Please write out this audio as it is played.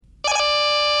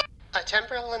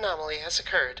temporal anomaly has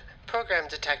occurred. Program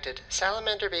detected.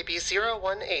 Salamander Baby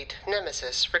 018,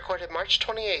 Nemesis, recorded March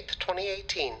 28,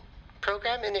 2018.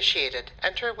 Program initiated.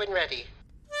 Enter when ready.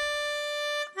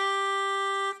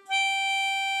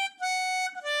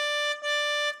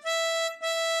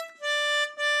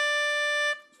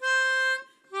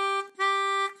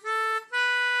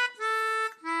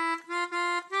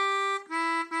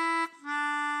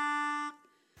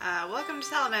 Welcome to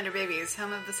Salamander Babies,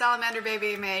 home of the Salamander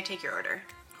Baby. May I take your order?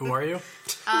 Who are you?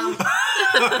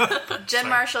 Jen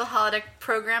Marshall, holodeck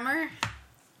programmer.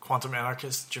 Quantum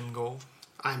anarchist Jim Gold.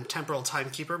 I'm temporal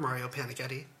timekeeper Mario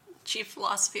Panichetti. Chief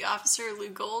Philosophy Officer Lou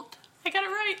Gold. I got it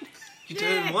right. You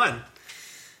did it in one.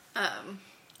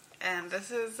 And this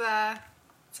is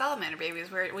Salamander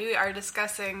Babies, where we are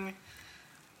discussing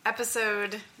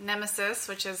episode Nemesis,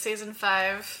 which is season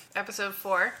 5, episode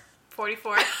 4.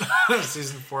 44.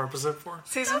 Season 4, episode 4?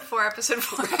 Season 4, episode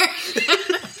 4.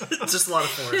 Just a lot of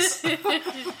fours.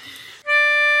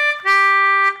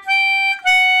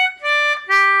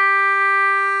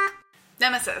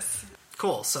 Nemesis.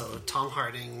 Cool, so Tom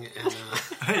Harding and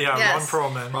Yeah, Yes.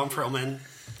 Ron Perlman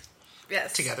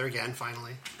Yes. together again,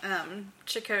 finally.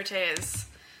 Chakotay is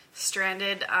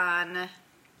stranded on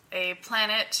a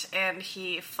planet, and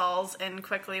he falls in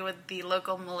quickly with the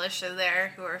local militia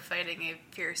there, who are fighting a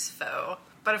fierce foe.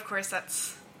 But of course,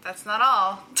 that's not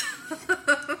all.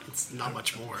 It's not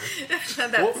much more.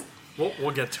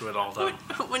 We'll get to it all, though.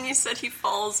 When you said he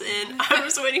falls in, I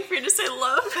was waiting for you to say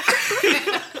love. He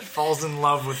falls in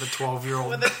love with a 12-year-old.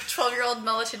 With a 12-year-old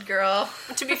militant girl.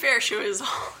 To be fair, she was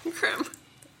crim.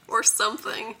 Or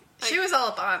something. She was all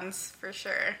up ons, for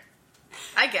sure.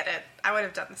 I get it. I would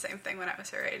have done the same thing when I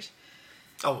was her age.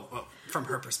 Oh, well, from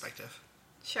her perspective.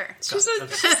 Sure. She's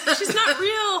not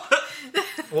real.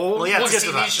 We'll yeah, get it's a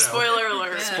to that. TV show. Spoiler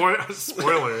alert.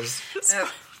 Spoilers.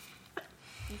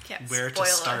 You can't Where to spoil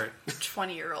start? a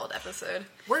 20-year-old episode.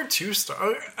 Where to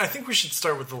start? I think we should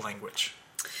start with the language.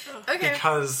 Okay.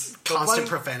 Because Constant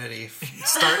profanity,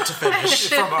 start to finish.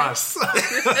 from us.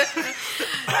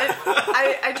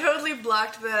 I totally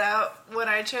blocked that out when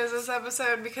I chose this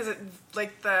episode because it,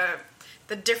 like,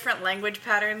 the different language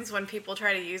patterns when people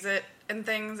try to use it and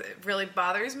things, it really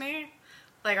bothers me.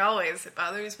 Like, always, it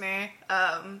bothers me.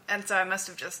 And so I must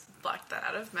have just blocked that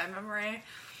out of my memory.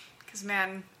 Because,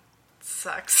 man, it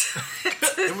sucks.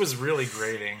 It was really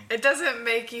grating. It doesn't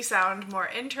make you sound more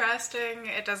interesting.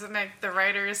 It doesn't make the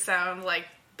writers sound like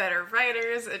better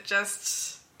writers. It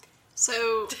just...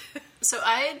 So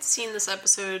I had seen this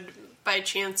episode by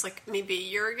chance, like, maybe a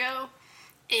year ago,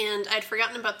 and I'd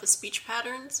forgotten about the speech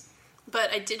patterns,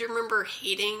 but I did remember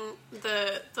hating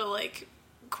the like,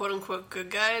 quote-unquote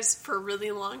good guys for a really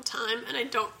long time, and I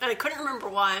couldn't remember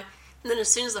why. And then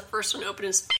as soon as the first one opened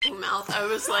his f***ing mouth, I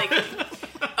was like,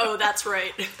 oh, that's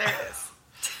right. There it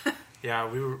is. Yeah,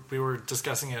 we were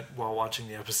discussing it while watching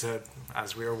the episode,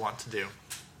 as we are wont to do.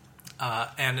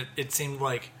 And it seemed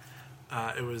like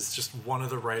it was just one of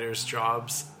the writers'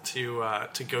 jobs to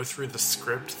go through the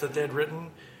script that they had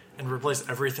written and replace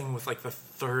everything with, like, the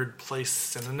third place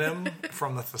synonym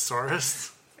from the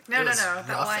thesaurus. No. It was That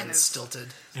rough line and is... stilted.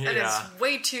 That Yeah. is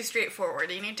way too straightforward.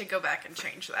 You need to go back and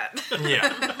change that.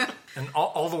 Yeah. And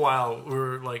all the while, we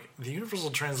were like, the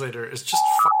Universal Translator is just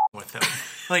f***ing with him.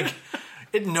 Like,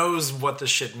 it knows what the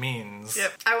shit means.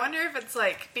 Yep. I wonder if it's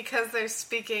like, because they're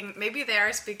speaking, maybe they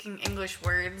are speaking English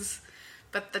words,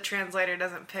 but the translator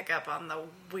doesn't pick up on the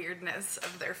weirdness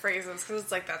of their phrases, because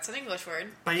it's like, that's an English word.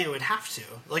 But you would have to.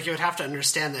 Like, you would have to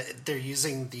understand that they're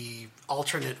using the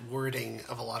alternate wording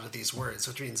of a lot of these words,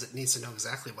 which means it needs to know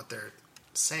exactly what they're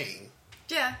saying.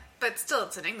 Yeah, but still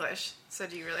it's in English, so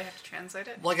do you really have to translate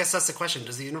it? Well, I guess that's the question.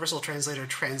 Does the Universal Translator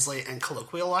translate and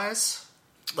colloquialize?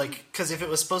 Like, because if it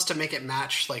was supposed to make it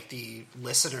match, like, the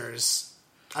listener's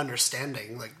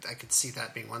understanding, like, I could see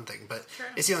that being one thing, but Sure.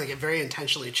 it seemed like it very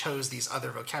intentionally chose these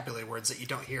other vocabulary words that you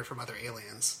don't hear from other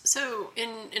aliens. So,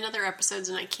 in other episodes,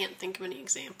 and I can't think of any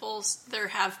examples, there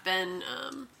have been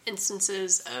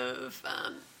instances of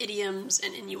idioms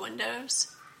and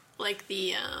innuendos, like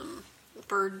the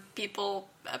bird people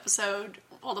episode,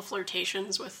 all the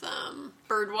flirtations with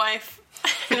bird wife.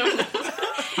 I don't know.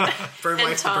 Bird And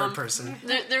wife, the Tom. bird person.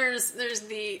 There was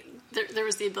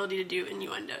the ability to do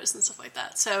innuendos and stuff like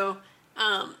that. So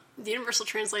the Universal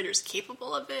Translator is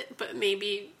capable of it, but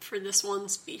maybe for this one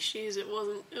species, it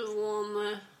wasn't. It was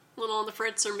a little on the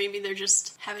fritz, or maybe they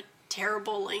just have a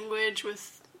terrible language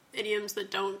with idioms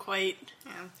that don't quite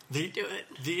do it.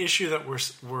 The issue that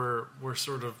we're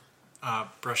sort of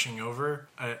brushing over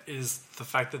is the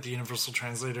fact that the Universal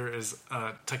Translator is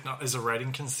a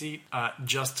writing conceit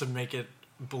just to make it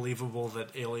believable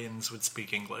that aliens would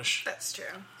speak English. That's true.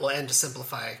 Well, and to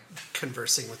simplify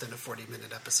conversing within a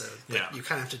 40-minute episode. Yeah. You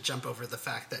kind of have to jump over the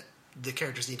fact that the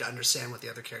characters need to understand what the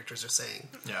other characters are saying.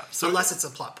 Yeah. So unless it's a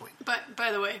plot point. But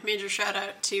by the way, major shout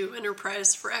out to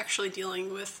Enterprise for actually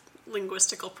dealing with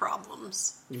linguistical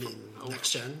problems. You mean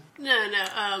Next Gen? No,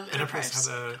 Enterprise Enterprise.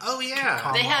 had a Oh, yeah.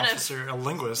 comm They had officer, a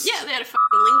linguist. Yeah, they had a fucking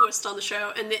linguist on the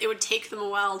show, and it would take them a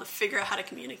while to figure out how to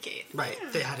communicate. Right.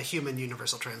 They had a human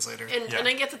universal translator. And, Yeah. and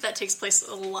I get that takes place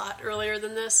a lot earlier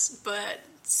than this, but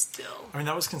still. I mean,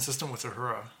 that was consistent with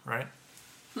Uhura, right?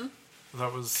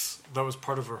 That was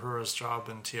part of Uhura's job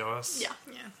in TOS. Yeah.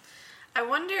 Yeah. I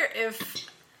wonder if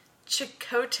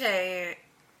Chakotay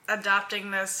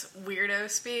adopting this weirdo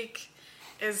speak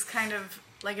is kind of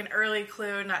like an early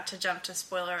clue, not to jump to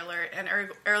spoiler alert, an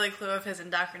early clue of his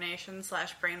indoctrination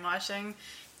 / brainwashing.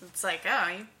 It's like, oh,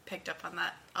 you picked up on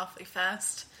that awfully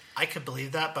fast. I could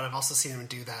believe that, but I've also seen him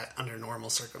do that under normal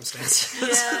circumstances.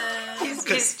 Yeah.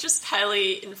 He's just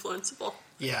highly influenceable.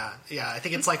 Yeah. I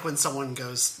think it's like when someone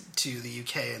goes to the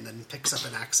UK and then picks up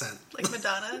an accent. Like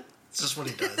Madonna. It's just what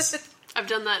he does. I've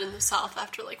done that in the South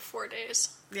after like 4 days.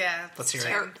 Yeah. Let's hear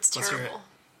it. It's Let's hear it. terrible.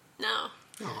 No.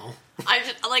 Oh. I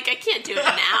can't do it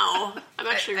now. I'm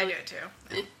actually I really... do it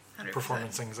too. 100%.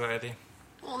 Performance anxiety.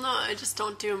 Well, no, I just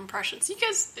don't do impressions. You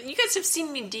guys have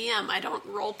seen me DM. I don't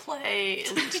role play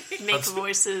and make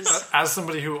voices. As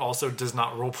somebody who also does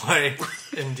not roleplay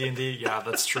in D&D, yeah,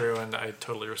 that's true, and I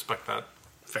totally respect that.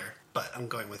 Fair. But I'm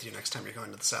going with you next time you're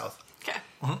going to the South. Okay,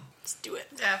 let's do it.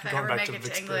 Yeah, if I Going ever back make to it to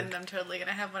Vicksburg. England, I'm totally going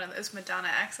to have one of those Madonna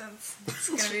accents. It's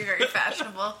going to be very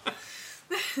fashionable.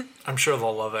 I'm sure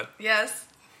they'll love it. Yes,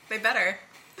 they better.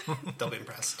 They'll be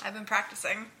impressed. I've been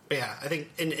practicing. But yeah, I think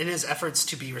in his efforts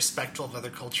to be respectful of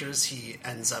other cultures, he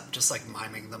ends up just like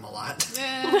miming them a lot.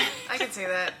 Yeah, I can see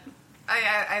that.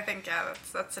 I think, yeah,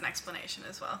 that's an explanation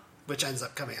as well. Which ends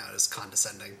up coming out as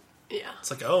condescending. Yeah.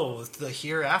 It's like, oh, the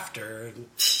hereafter.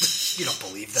 You don't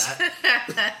believe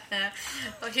that.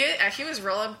 Well, he was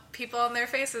rolling people on their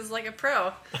faces like a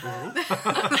pro.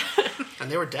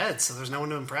 And they were dead, so there's no one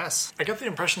to impress. I got the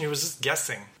impression he was just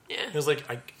guessing. Yeah. He was like,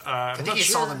 I think he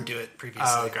saw them do it previously.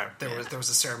 Oh, okay. There was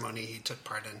a ceremony he took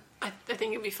part in. I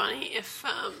think it'd be funny if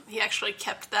he actually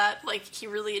kept that, like, he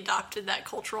really adopted that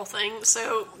cultural thing.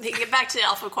 So they get back to the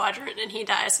Alpha Quadrant and he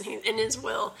dies, and in his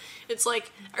will, it's like,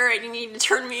 all right, you need to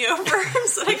turn me over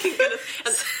so I can get it.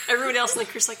 And everyone else in the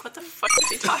crew's like, what the fuck is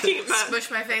he talking about?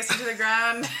 Smush my face into the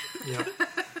ground. Yeah.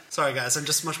 Sorry, guys, I'm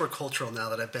just much more cultural now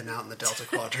that I've been out in the Delta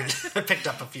Quadrant. I picked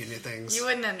up a few new things. You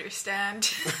wouldn't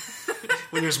understand.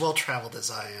 When you're as well-traveled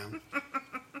as I am.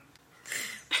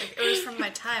 Like, it was from my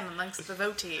time amongst the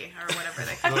Voti, or whatever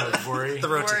they call it. The Vori. The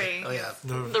roti. Worry. Oh, yeah.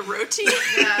 The roti?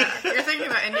 Yeah, you're thinking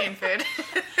about Indian food.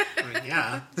 I mean,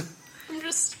 yeah.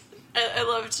 I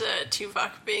loved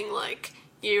Tuvok being like,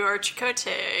 you are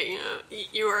Chakotay,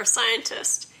 you are a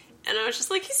scientist. And I was just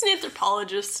like, he's an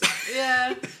anthropologist.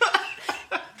 Yeah.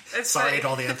 It's Sorry funny. to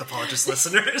all the anthropologist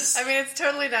listeners. I mean, it's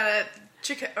totally not a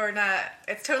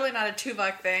it's totally not a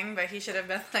Tuvok thing, but he should have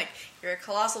been like, "You're a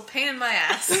colossal pain in my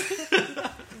ass."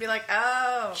 Be like,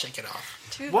 "Oh, Shake it off.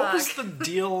 Tuvok." What was the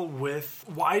deal with...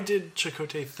 Why did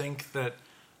Chakotay think that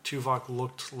Tuvok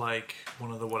looked like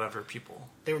one of the whatever people?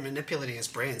 They were manipulating his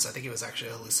brain, so I think it was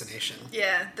actually a hallucination.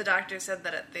 Yeah, the doctor said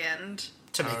that at the end.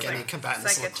 To make any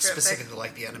combatants look psychotropic. specifically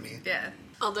like the enemy. Yeah.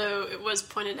 Although it was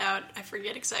pointed out, I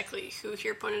forget exactly who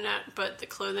here pointed out, but the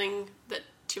clothing that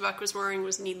Tuvok was wearing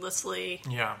was needlessly...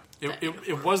 Yeah.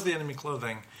 It was the enemy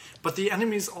clothing. But the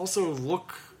enemies also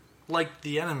look like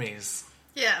the enemies.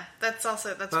 Yeah, that's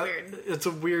weird. It's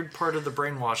a weird part of the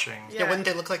brainwashing. Yeah. Yeah, wouldn't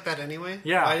they look like that anyway?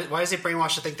 Yeah. Why is he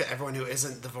brainwashed to think that everyone who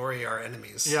isn't the Vori are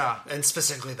enemies? Yeah. And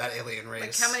specifically that alien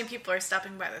race. Like, how many people are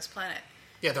stopping by this planet?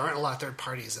 Yeah, there aren't a lot of third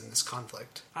parties in this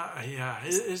conflict. Yeah,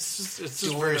 it's just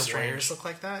Do very the strange. warriors look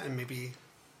like that? And maybe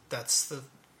that's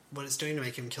what it's doing to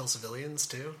make him kill civilians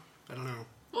too? I don't know.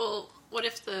 Well, what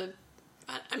if the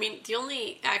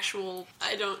only actual...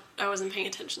 I wasn't paying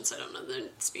attention, so I don't know the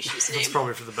species name. It's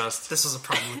probably for the best. This was a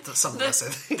problem with some of us, I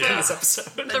think, in Yeah. this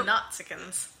episode. The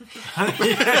Nazicans.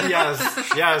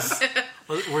 Yes.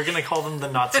 We're going to call them the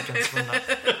Nazicans from that.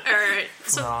 Alright,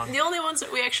 so Wrong. the only ones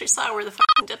that we actually saw were the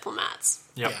fucking diplomats.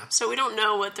 Yep. Yeah. So we don't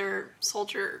know what their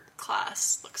soldier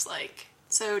class looks like.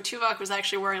 So Tuvok was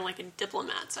actually wearing like a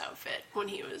diplomat's outfit when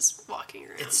he was walking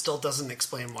around. It still doesn't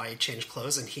explain why he changed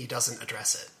clothes, and he doesn't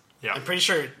address it. Yeah. I'm pretty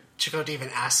sure Chakotay even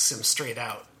asks him straight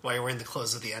out, why you're wearing the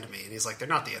clothes of the enemy. And he's like, they're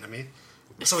not the enemy.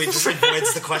 So he just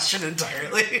avoids the question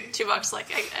entirely. Tuvok's like,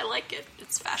 I like it.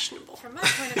 It's fashionable. From my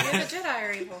point of view, the Jedi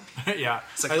are evil. Yeah.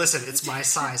 It's like, listen, it's my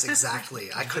size exactly.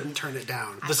 I couldn't turn it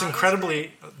down. This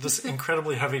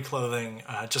incredibly heavy clothing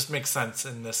just makes sense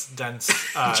in this dense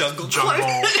Jungle.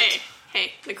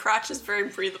 Hey, the crotch is very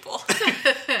breathable.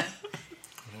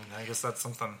 I guess that's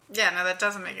something. Yeah, no, that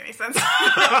doesn't make any sense.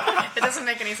 It doesn't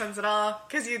make any sense at all.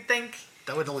 Because you'd think...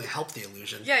 That would only help the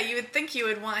illusion. Yeah, you would think you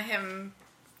would want him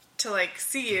to, like,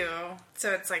 see you.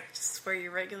 So it's like, just wear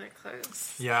your regular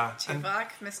clothes. Yeah. Tuvok,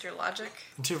 Mr. Logic.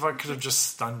 And Tuvok could have just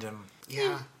stunned him.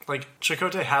 Yeah. Like,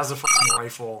 Chakotay has a fucking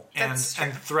rifle and That's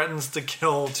true. threatens to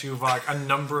kill Tuvok a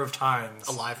number of times.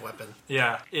 A live weapon.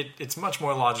 Yeah, it's much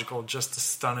more logical just to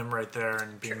stun him right there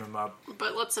and beam him up.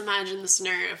 But let's imagine the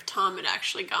scenario if Tom had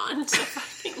actually gone to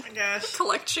fucking Oh my gosh.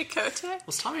 collect Chakotay.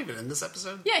 Was Tom even in this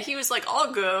episode? Yeah, he was like,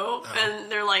 I'll go.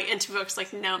 And they're like, and Tuvok's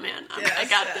like, no, man, I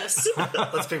got this.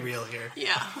 Let's be real here.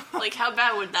 Yeah. Like, how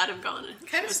bad would that have gone? if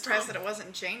Kind it of was surprised Tom? that it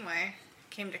wasn't Janeway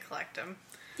came to collect him.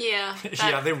 Yeah.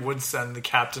 Yeah, they would send the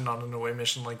captain on an away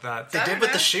mission like that. They did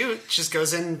with the shoot. Just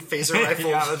goes in, phaser rifle,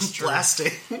 Yeah, that's true.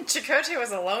 blasting. Chakotay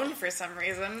was alone for some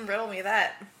reason. Riddle me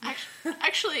that.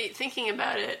 Actually, thinking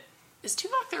about it, is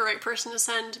Tuvok the right person to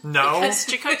send? No. Because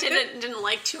Chakotay didn't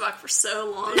like Tuvok for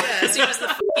so long. Yeah. Because he was the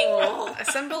fucking mole.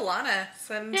 Send B'Elanna.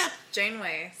 Send Yeah.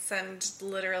 Janeway. Send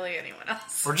literally anyone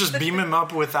else. Or just beam him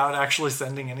up without actually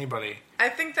sending anybody. I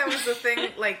think that was the thing,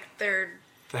 like,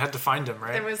 They had to find him,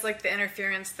 right? there was, like, the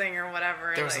interference thing or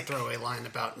whatever. There was a like, throwaway line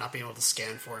about not being able to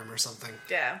scan for him or something.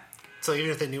 Yeah. So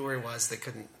even if they knew where he was, they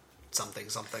couldn't something.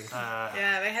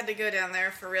 Yeah, they had to go down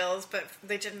there for reals, but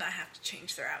they did not have to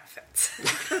change their outfits.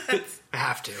 I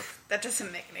have to. That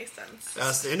doesn't make any sense.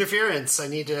 That's the interference. I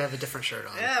need to have a different shirt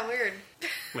on. Yeah, weird.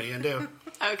 What are you gonna do?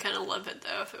 I would kind of love it,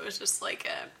 though, if it was just like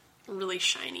a really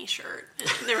shiny shirt.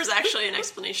 And there was actually an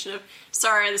explanation of,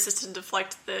 sorry, this is to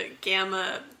deflect the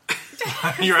gamma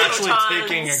You're actually photons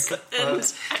taking a...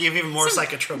 and You have even more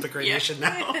psychotropic radiation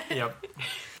now. Yep.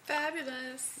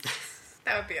 Fabulous.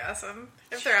 That would be awesome.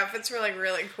 If their outfits were, like,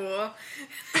 really cool.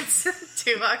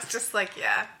 Tuvok's just like,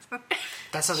 yeah.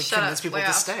 That's how they Shut convince up, people lay to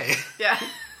off. stay. Yeah.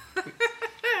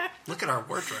 Look at our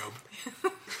wardrobe.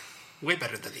 Way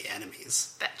better than the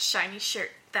enemies. That shiny shirt,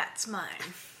 that's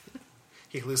mine.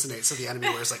 He hallucinates so the enemy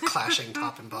wears like clashing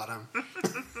top and bottom.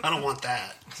 I don't want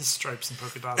that. Stripes and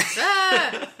polka dots.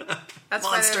 Ah! That's Monsters,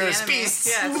 why they're the enemy. beasts.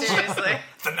 Yeah, seriously.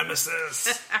 The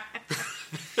Nemesis.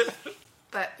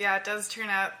 But yeah, it does turn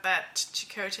out that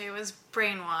Chakotay was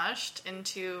brainwashed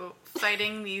into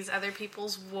fighting these other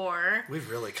people's war. We've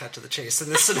really cut to the chase in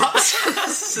this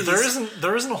synopsis.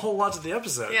 There isn't a whole lot to the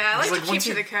episode. Yeah, I It's like to keep once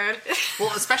to the code.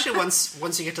 Well, especially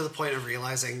once you get to the point of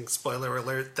realizing, spoiler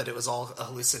alert, that it was all a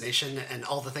hallucination and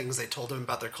all the things they told him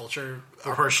about their culture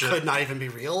horseshit. could not even be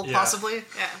real, Yeah. possibly.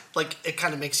 Yeah. Like, it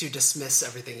kind of makes you dismiss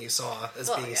everything you saw as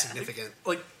Well, being yeah. significant.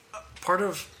 Like, part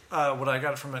of what I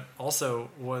got from it also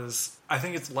was I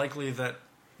think it's likely that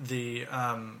the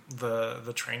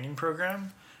training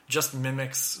program just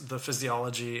mimics the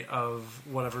physiology of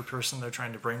whatever person they're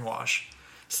trying to brainwash.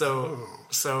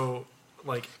 So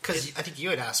like, Because I think you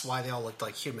had asked why they all looked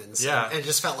like humans. Yeah. And it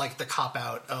just felt like the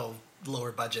cop-out,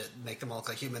 lower budget, make them all look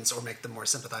like humans or make them more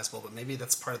sympathizable, but maybe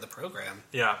that's part of the program.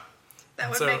 yeah. That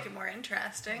would So- make it more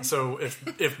interesting. So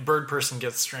if bird person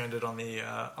gets stranded on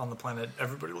the planet,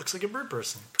 everybody looks like a bird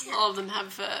person. all of them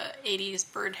have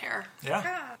 80s bird hair. Yeah.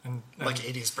 Yeah. And Like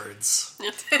 80s birds.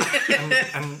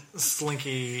 and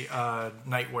slinky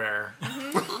nightwear.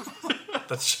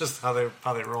 That's just how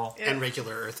they roll. Yeah. And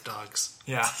regular Earth dogs.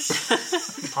 Yeah.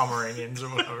 Pomeranians or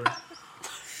whatever.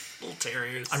 Little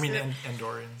terriers. I mean,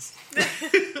 Andorians.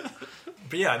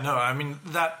 But yeah, no, I mean,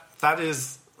 that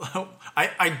is...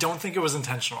 I don't think it was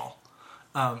intentional.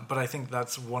 But I think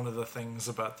that's one of the things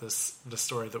about the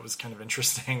story that was kind of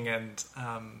interesting and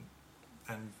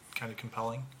kind of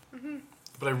compelling. Mm-hmm.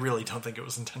 But I really don't think it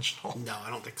was intentional. No,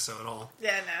 I don't think so at all.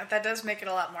 Yeah, no, that does make it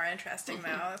a lot more interesting, though.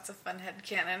 That's a fun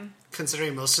headcanon.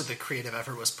 Considering most of the creative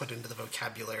effort was put into the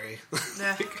vocabulary.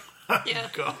 Yeah. Yeah.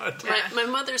 God. My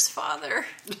mother's father.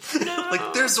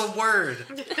 Like, there's a word.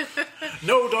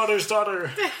 No daughter's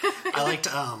daughter. I liked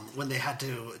when they had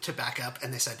to back up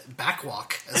and they said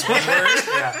backwalk as one word.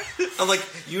 Yeah. I'm like,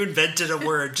 you invented a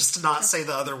word just to not say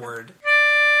the other word.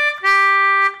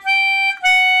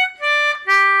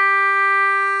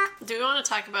 Do we want to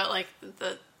talk about, like,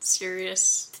 the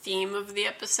serious theme of the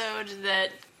episode that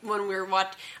when we were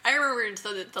watching... I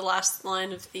remember the last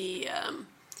line of the,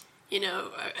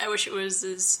 I wish it was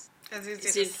as... As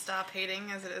easy to stop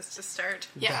hating as it is to start.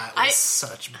 Yeah, That was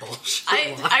such bullshit.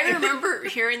 I remember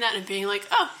hearing that and being like,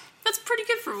 oh, that's pretty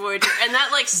good for Voyager. And that,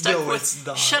 like, stuck No, with... it's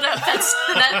not. Shut up.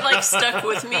 That, like, stuck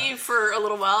with me for a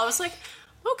little while. I was like,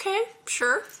 okay,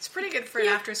 sure. It's pretty good for an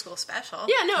after-school special.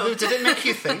 Yeah, no. Did it make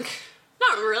you think?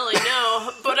 Not really,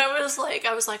 no. But I was like,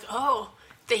 oh,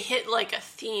 they hit, like, a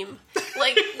theme.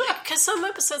 Like, because some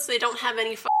episodes, they don't have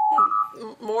any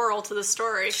moral to the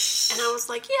story. And I was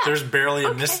like, yeah. There's barely a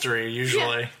okay. mystery,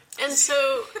 usually. Yeah. And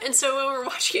so when we were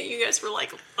watching it, you guys were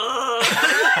like, ugh.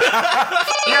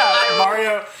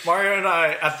 Yeah, Mario and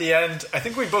I, at the end, I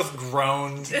think we both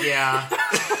groaned. Yeah.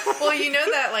 Well, you know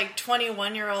that, like,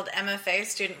 21-year-old MFA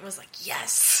student was like,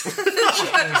 yes.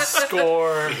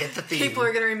 Score. Hit the theme. People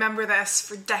are going to remember this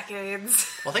for decades.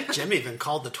 Well, I think Jim even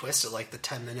called the twist at like the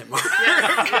 10-minute mark.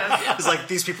 Yeah. It's like,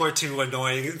 these people are too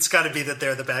annoying. It's got to be that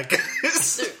they're the bad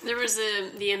guys. There was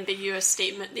the ambiguous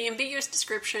statement, the ambiguous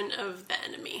description of the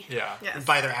enemy. Yeah. Yes.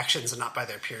 By their actions and not by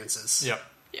their appearances. Yep.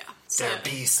 Yeah. So, They're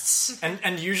beasts.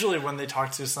 And usually when they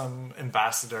talk to some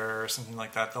ambassador or something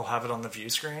like that, they'll have it on the view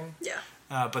screen. yeah.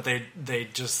 But they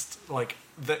just like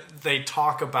they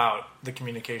talk about the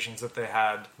communications that they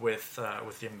had with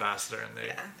the ambassador, and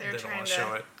They're they don't trying want to to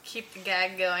show it. keep the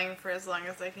gag going for as long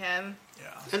as they can.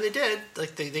 Yeah. And they did.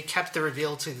 Like, they kept the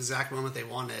reveal to the exact moment they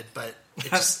wanted, but it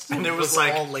just And it was was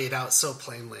like- all laid out so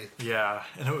plainly. Yeah,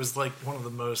 and it was like one of the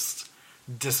most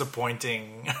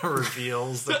disappointing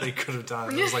reveals that they could have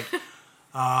done. It was like,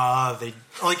 they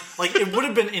like it would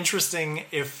have been interesting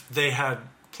if they had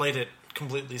played it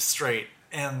completely straight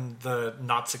and the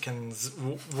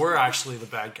Nazicans were actually the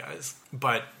bad guys,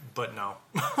 but no.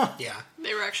 Yeah.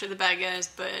 They were actually the bad guys,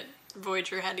 but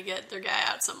Voyager had to get their guy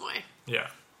out some way. Yeah,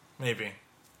 maybe.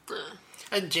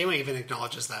 And Janeway even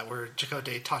acknowledges that, where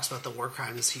Chakotay talks about the war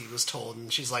crimes he was told,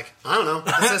 and she's like, I don't know.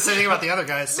 This says anything about the other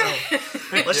guys, so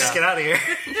let's just get out of here.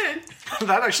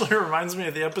 That actually reminds me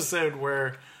of the episode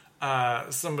where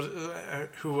somebody,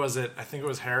 who was it? I think it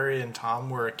was Harry and Tom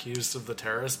were accused of the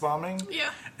terrorist bombing. Yeah.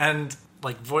 And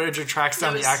like Voyager tracks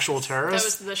down the actual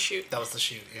terrorists. That was the shoot. That was the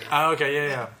shoot, yeah. Oh, okay,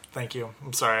 yeah. Thank you.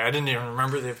 I'm sorry, I didn't even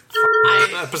remember the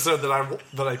episode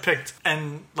that I picked.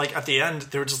 And like at the end,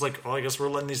 they were just like, "Well, I guess we're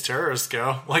letting these terrorists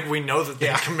go." Like we know that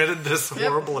they committed this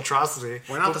horrible atrocity.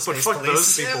 We're not the but space fuck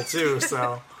police. those people too.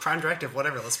 So Prime directive,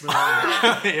 whatever, let's move on.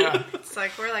 yeah, It's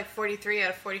like, we're like 43 out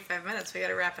of 45 minutes. We got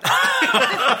to wrap it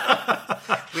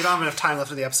up. We don't have enough time left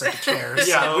in the episode to care.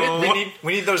 yeah. So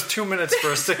We need those 2 minutes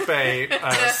for a sickbay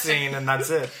scene, and that's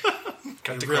it.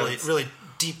 Cut to really, credits. really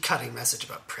deep cutting message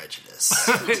about prejudice.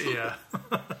 yeah,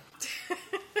 I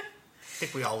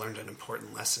think we all learned an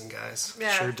important lesson, guys.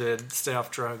 Yeah. sure did. Stay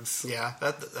off drugs. Yeah,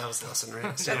 that was the lesson,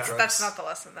 right? Stay off drugs. That's not the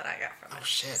lesson that I got from Oh it.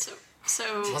 shit!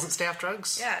 So Wasn't stay off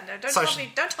drugs? Yeah, no, So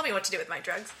don't tell me what to do with my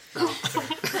drugs. No, sorry.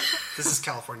 This is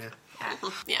California.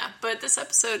 yeah, but this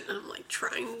episode, I'm like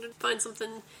trying to find something.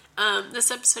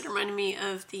 This episode reminded me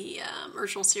of the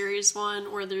original series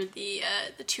one, where they're the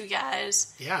two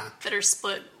guys Yeah, that are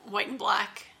split white and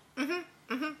black.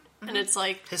 And it's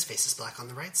like, his face is black on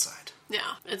the right side, yeah,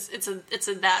 it's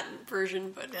a that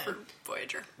version, but for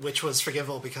Voyager. which was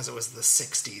forgivable because it was the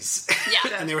 '60s.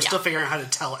 Yeah, And they were still figuring out how to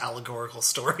tell allegorical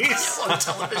stories on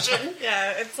television.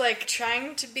 Yeah, it's like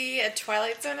trying to be a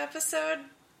Twilight Zone episode,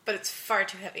 but it's far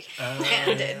too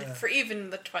heavy-handed for even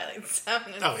the Twilight Zone.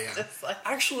 It's Oh, yeah. just like,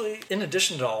 Actually, in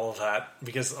addition to all of that,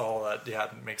 because all of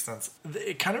that, makes sense,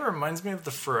 it kind of reminds me of the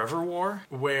Forever War,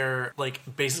 where, like,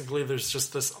 basically there's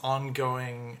just this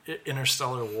ongoing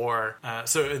interstellar war. Are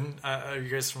you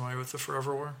guys familiar with the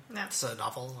Forever War? no. It's a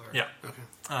novel? Or? Yeah.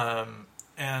 Okay.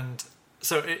 And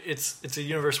so it's a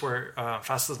universe where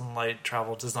faster than light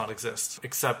travel does not exist,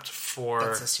 except for...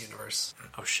 That's this universe.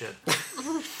 Oh, shit.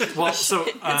 Well, so...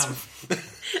 well,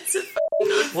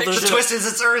 The there's twist is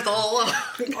it's Earth all along.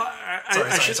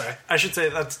 Sorry. I should say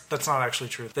that's not actually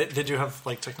true. They do have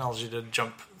like technology to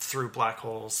jump through black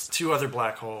holes to other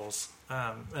black holes,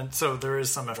 and so there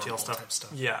is some FTL Wormhole type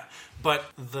stuff. Yeah, but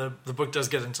the book does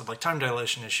get into like time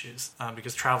dilation issues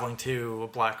because traveling to a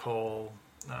black hole,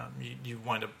 you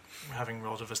wind up having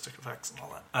relativistic effects and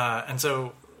all that. And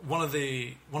so one of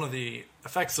the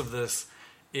effects of this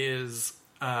is.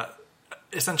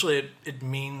 Essentially, it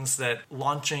means that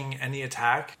launching any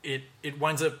attack, it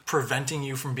winds up preventing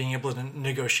you from being able to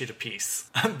negotiate a peace.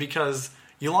 Because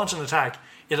you launch an attack,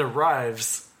 it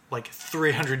arrives like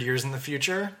 300 years in the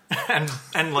future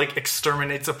and like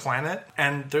exterminates a planet,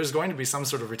 and there's going to be some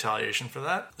sort of retaliation for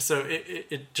that. So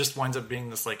it just winds up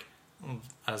being this, like,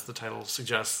 as the title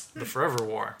suggests, the Forever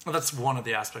War. Well, that's one of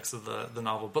the aspects of the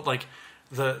novel, but like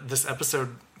this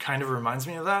episode kind of reminds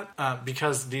me of that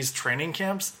because these training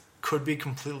camps could be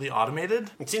completely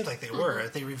automated. It seemed like they were.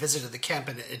 They revisited the camp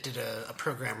and it did a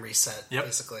program reset, Yep.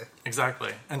 basically.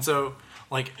 Exactly. And so,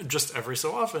 like just every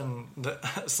so often,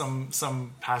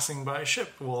 some passing by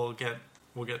ship will get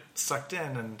sucked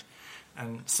in,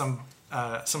 and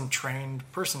some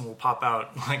trained person will pop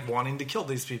out like wanting to kill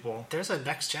these people. There's a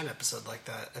Next Gen episode like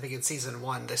that. I think in season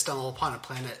 1, they stumble upon a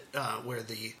planet where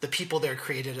the people there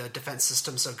created a defense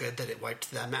system so good that it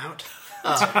wiped them out.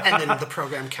 And then the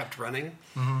program kept running.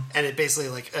 Mm-hmm. And it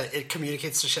basically it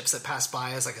communicates to ships that pass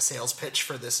by as like a sales pitch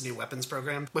for this new weapons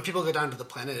program. When people go down to the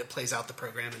planet, it plays out the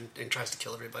program and tries to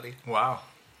kill everybody. Wow.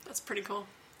 That's pretty cool.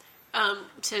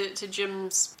 To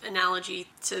Jim's analogy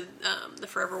to the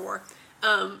Forever War,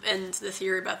 and the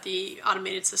theory about the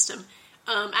automated system.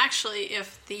 Actually,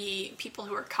 if the people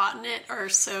who are caught in it are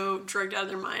so drugged out of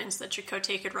their minds that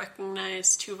Chakotay could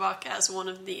recognize Tuvok as one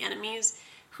of the enemies,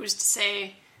 who's to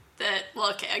say that, well,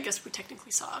 okay, I guess we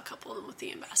technically saw a couple of them with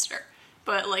the ambassador,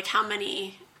 but like how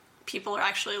many people are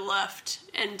actually left,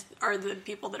 and are the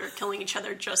people that are killing each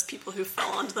other just people who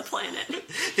fell onto the planet?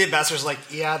 The ambassador's like,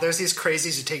 yeah, there's these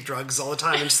crazies who take drugs all the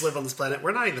time and just live on this planet.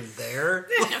 We're not even there.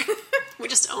 Yeah. We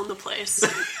just own the place.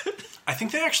 I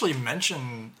think they actually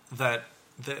mention that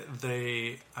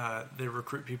they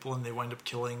recruit people and they wind up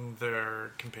killing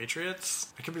their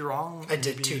compatriots. I could be wrong. I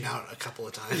did tune out a couple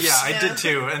of times. Yeah, I did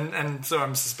too, and so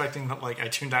I'm suspecting that like I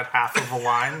tuned out half of a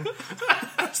line.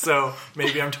 So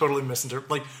maybe I'm totally misinterpreting.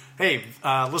 Like, hey,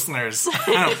 listeners,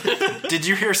 did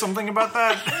you hear something about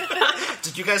that?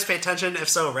 Did you guys pay attention? If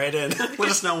so, write in. Let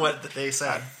us know what they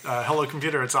said. Hello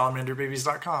computer at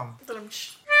salamanderbabies.com.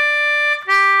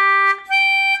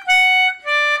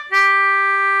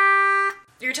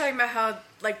 You're talking about how,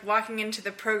 like, walking into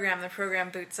the program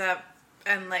boots up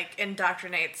and, like,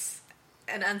 indoctrinates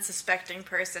an unsuspecting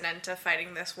person into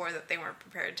fighting this war that they weren't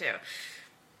prepared to.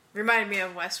 Reminded me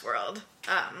of Westworld.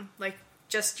 Like,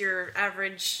 just your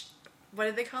average, what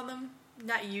did they call them?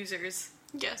 Not users.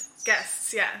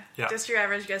 Guests, yeah. Just your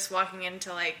average guest walking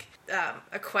into, like,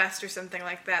 a quest or something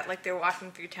like that. Like, they're walking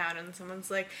through town and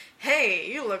someone's like,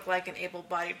 hey, you look like an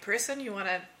able-bodied person. You want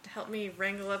to help me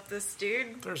wrangle up this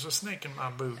dude? There's a snake in my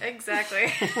boot.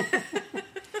 Exactly.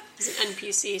 There's an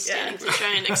NPC standing with a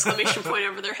giant exclamation point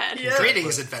over their head. Yeah.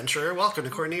 Greetings, adventurer. Welcome to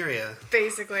Corneria.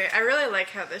 Basically. I really like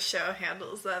how this show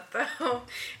handles that, though.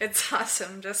 It's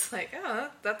awesome. Just like, oh,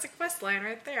 that's a quest line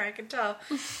right there. I can tell.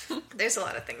 There's a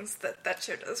lot of things that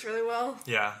show does really well.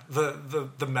 Yeah.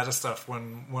 The meta stuff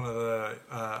when one of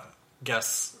the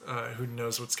guests who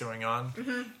knows what's going on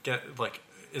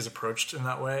is approached in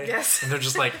that way. Yes. And they're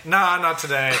just like, nah, not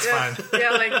today, it's fine.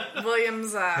 Yeah, like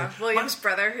William's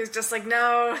brother, who's just like,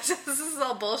 no, this is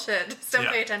all bullshit. Just don't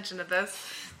pay attention to this.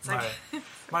 It's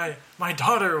like, my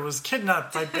daughter was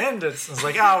kidnapped by bandits. I was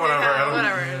like, whatever.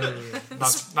 Whatever.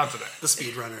 Not today. The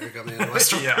speedrunner coming into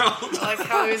Westworld. Yeah. Like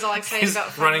how he's all excited He's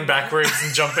about running backwards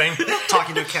and jumping.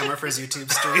 Talking to a camera for his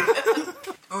YouTube stream.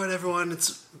 Alright, everyone,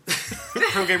 it's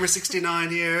Programmer 69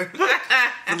 here.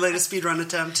 The latest speedrun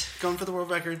attempt. Going for the world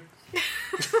record.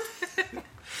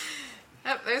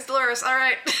 Oh, there's Dolores. All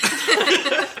right.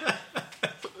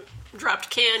 Dropped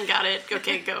can, got it.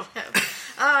 Okay, go.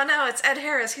 Oh, no, it's Ed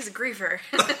Harris. He's a griefer.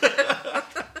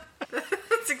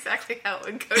 That's exactly how it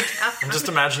would go down. I'm just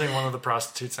imagining one of the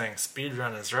prostitutes saying,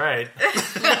 speedrun is right.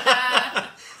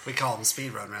 We call them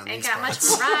speedrun around Ain't these got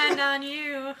parts. much grind on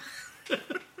you.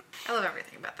 I love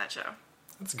everything about that show.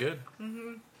 That's good.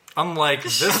 Mm-hmm. Unlike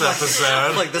this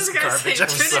episode. Like this garbage Tune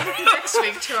episode. in next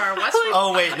week to our Westworld.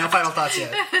 Oh, wait, no final thoughts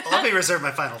yet. Let me reserve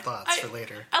my final thoughts for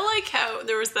later. I like how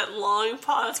there was that long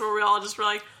pause where we all just were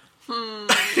like, Well,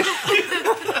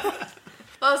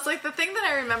 it's like the thing that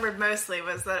I remembered mostly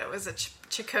was that it was a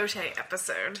Chakotay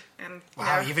episode. And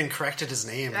Wow, you even corrected his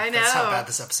name. I know. That's how bad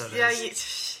this episode Yeah,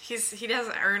 is. he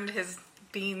hasn't earned his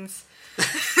beans.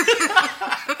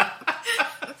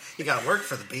 You gotta work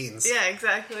for the beans. Yeah,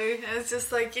 exactly. It's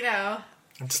just like,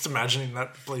 I'm just imagining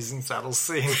that Blazing Saddles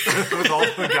scene with all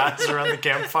the guys around the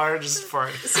campfire just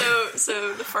farting.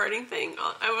 So the farting thing,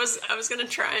 I was gonna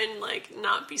try and like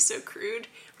not be so crude,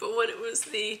 but when it was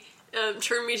the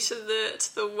turn me to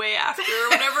the way after or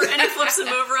whatever, and he flips him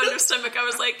over on his stomach, I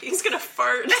was like, he's gonna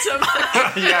fart. So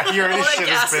Yeah, he already shit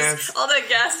his pants. All that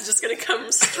gas is just gonna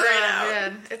come straight out.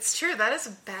 Man, it's true. That is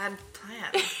a bad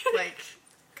plan. Like,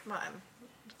 come on.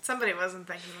 Somebody wasn't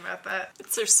thinking about that.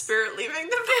 It's their spirit leaving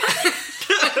the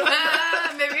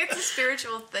body. Maybe it's a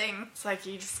spiritual thing. It's like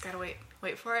you just gotta wait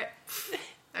for it.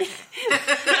 Okay.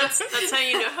 That's how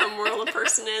you know how moral a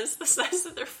person is. The size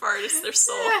of their fart is their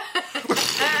soul.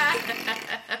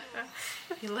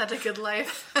 You led a good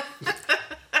life.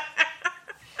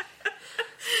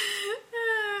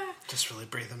 Just really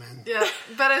breathe them in. Yeah,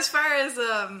 but as far as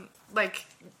like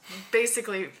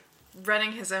basically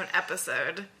running his own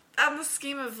episode, on the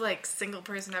scheme of like single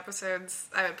person episodes,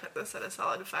 I would put this at a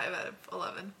solid 5 out of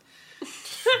 11.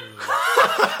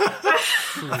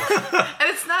 And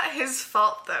it's not his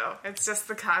fault though. It's just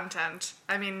the content.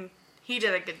 I mean, he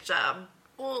did a good job.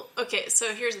 Well, okay,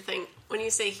 so here's the thing. When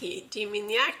you say he, do you mean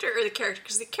the actor or the character?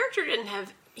 Because the character didn't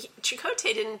have...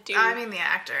 Chakotay didn't do... I mean the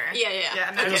actor.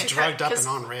 Yeah. No, He was drugged up and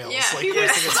on rails. Yeah, Like, he what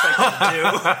was- do you expect him to do?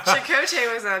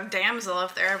 Chakotay was a damsel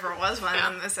if there ever was one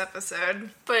in this episode.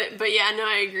 But yeah, no,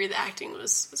 I agree. The acting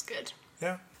was good.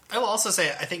 Yeah. I will also say,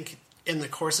 I think in the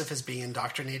course of his being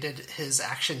indoctrinated, his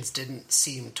actions didn't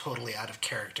seem totally out of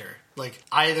character. Like,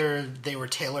 either they were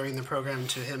tailoring the program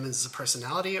to him as a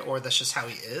personality, or that's just how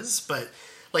he is, but,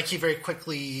 like, he very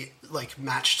quickly, like,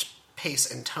 matched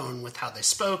pace and tone with how they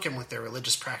spoke and with their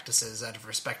religious practices out of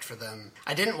respect for them.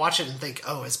 I didn't watch it and think,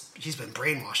 oh, he's been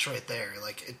brainwashed right there.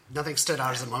 Like, nothing stood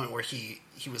out as a moment where he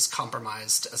was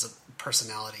compromised as a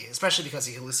personality, especially because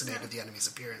he hallucinated the enemy's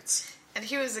appearance. And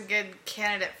he was a good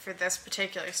candidate for this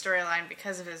particular storyline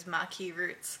because of his Maquis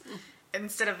roots.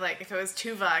 Instead of, like, if it was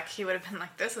Tuvok, he would have been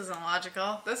like, this isn't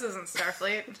logical. This isn't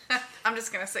Starfleet. I'm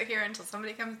just going to sit here until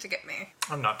somebody comes to get me.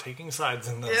 I'm not taking sides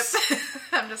in this. Yep.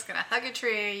 I'm just going to hug a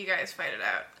tree. You guys fight it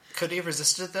out. Could he have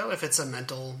resisted it, though, if it's a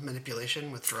mental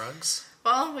manipulation with drugs?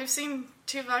 Well, we've seen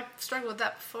Tuvok struggle with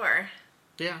that before.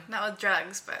 Yeah. Not with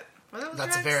drugs, but... Was it with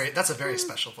That's drugs? a very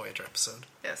special Voyager episode.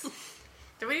 Yes.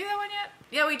 Did we do that one yet?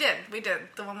 Yeah, we did. We did.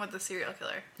 The one with the serial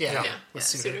killer. Yeah. Yeah. With Yeah,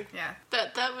 Suda. Suda. Yeah.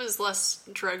 That was less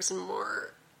drugs and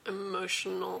more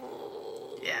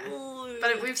emotional. Yeah.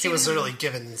 But we've He seen was him, literally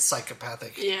given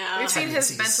psychopathic. Yeah. we've seen his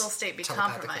tendencies mental state be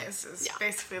telepathically. compromised is Yeah.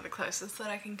 basically the closest that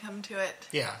I can come to it.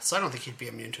 Yeah, so I don't think he'd be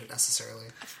immune to it necessarily.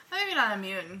 Maybe not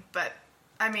immune, but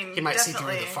I mean, He might see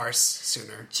definitely. through the farce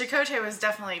sooner. Chakotay was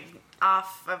definitely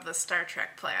off of the Star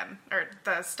Trek plan, or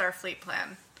the Starfleet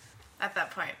plan, at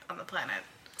that point on the planet.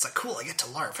 It's like, cool, I get to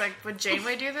LARP. It's like, would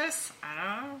Janeway do this? I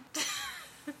don't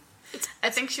know.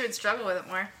 I think she would struggle with it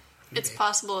more. It's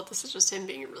possible that this is just him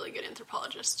being a really good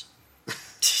anthropologist.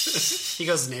 He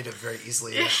goes native very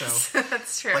easily in the show.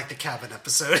 That's true. Like the cabin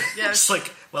episode. Yes. Just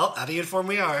like, well, out of uniform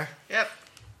we are. Yep.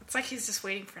 It's like he's just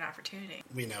waiting for an opportunity.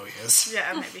 We know he is.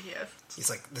 Yeah, maybe he is. He's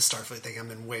like, the Starfleet thing, I'm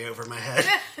in way over my head.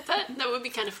 That would be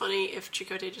kind of funny if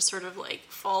Chakotay just sort of like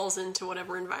falls into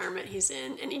whatever environment he's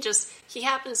in, and he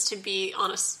happens to be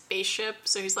on a spaceship,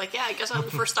 so he's like, yeah, I guess I'm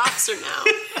the first officer now.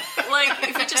 Like,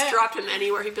 if you just dropped him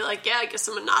anywhere, he'd be like, yeah, I guess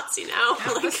I'm a Nazi now.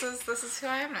 Yeah, Like, this is who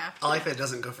I am now. I like that it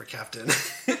doesn't go for captain.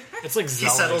 It's like He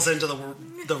Zelig. settles into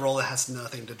the role that has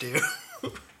nothing to do.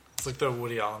 It's like the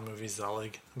Woody Allen movie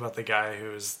Zelig, about the guy who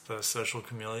is the social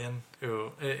chameleon.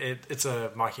 It's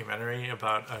a mockumentary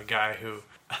about a guy who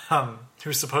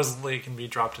supposedly can be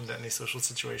dropped into any social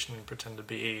situation and pretend to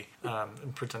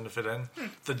fit in.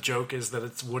 The joke is that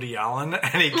it's Woody Allen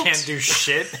and he can't do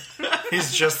shit.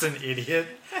 He's just an idiot.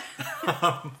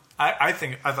 I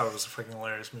thought it was a freaking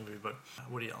hilarious movie, but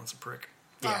Woody Allen's a prick.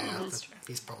 Yeah, that's true.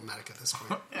 he's problematic at this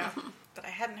point. Yeah. But I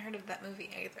hadn't heard of that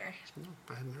movie either. No,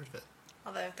 I hadn't heard of it.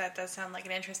 Although that does sound like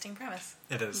an interesting premise.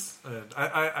 It is.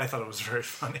 I thought it was very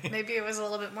funny. Maybe it was a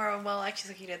little bit more well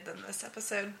executed than this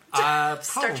episode. Probably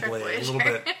Trek a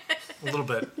Voyager. little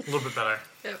bit better.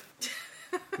 Yep.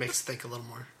 Makes you think a little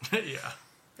more. Yeah,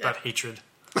 about hatred.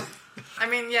 I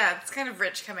mean, yeah, it's kind of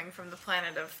rich coming from the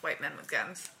planet of white men with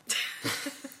guns.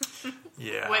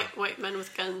 Yeah, white men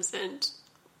with guns and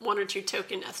one or two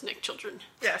token ethnic children.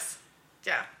 Yes.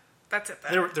 Yeah. That's it,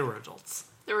 though. They were adults.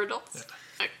 They were adults?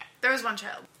 Yeah. Okay. There was one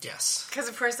child. Yes. Because,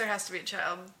 of course, there has to be a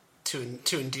child. To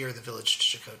endear the village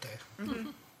to Chakotay.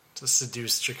 To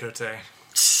seduce That Chakotay.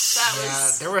 Yeah,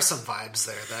 was... there were some vibes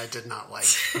there that I did not like.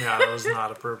 Yeah, that was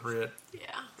not appropriate. Yeah.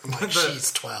 I'm like,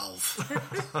 she's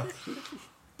 12.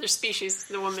 Their species,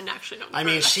 the women actually don't I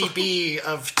grow mean, that she'd well. be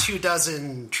of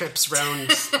 24 trips round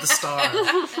the star.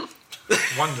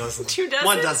 1 dozen. 2 dozen?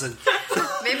 1 dozen.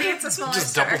 Maybe it's a smaller Just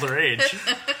star. double their age.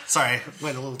 Sorry,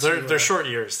 went a little too... They're short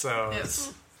years, so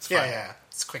Yes. it's fine. Yeah.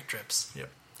 It's quick trips. Yep.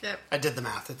 Yep. I did the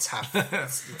math. It's half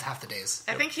the days.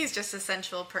 I think he's just a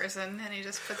sensual person, and he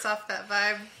just puts off that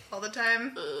vibe all the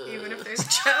time, even if there's a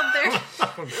child there.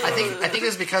 I think it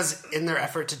was because in their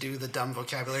effort to do the dumb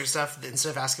vocabulary stuff, instead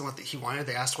of asking what he wanted,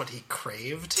 they asked what he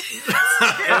craved. It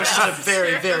was just a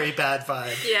very, very bad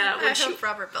vibe. Yeah, I when she, hope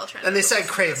Robert Beltran. And they said listens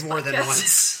to crave this more than podcast.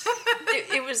 once.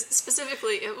 it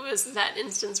was that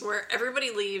instance where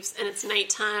everybody leaves and it's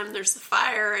nighttime, there's the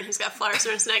fire, and he's got flowers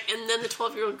on his neck, and then the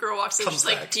 12-year-old girl walks in and she's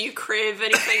Comes like, back. do you crave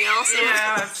anything else? And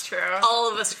Yeah, that's true. all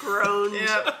of us groaned.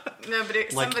 Yep. Nobody.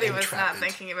 Like Somebody was not entrapment.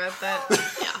 thinking about that.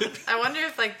 Yeah. I wonder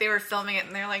if like they were filming it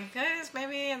and they're like, guys,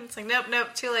 maybe, and it's like, nope,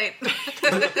 too late.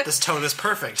 This tone is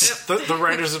perfect. The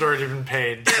writers had already been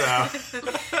paid, so Yeah,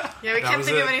 we That can't was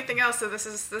think of it. anything else, so this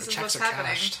is what's checks are happening.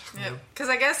 cashed. Because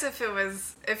I guess if it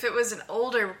was an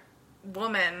older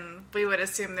woman, we would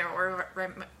assume there were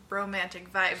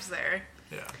romantic vibes there.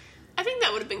 yeah. I think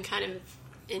that would have been kind of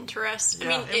interesting.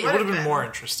 Yeah, I mean, it would would have been been. more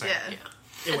interesting. Yeah.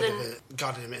 It And would then- have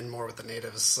gotten him in more with the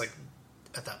natives, like,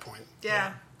 at that point.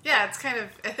 Yeah. Yeah, it's kind of...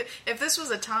 If this was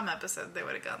a Tom episode, they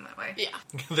would have gone that way. yeah.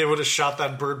 They would have shot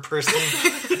that bird person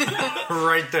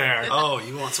right there. Oh,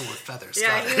 you want someone with feathers.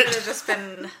 Yeah, Got he it. would have just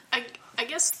been... I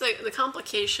guess the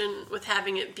complication with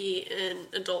having it be an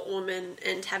adult woman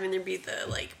and having there be the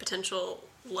like potential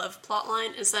love plot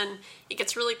line is then it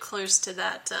gets really close to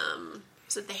that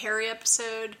is it the Harry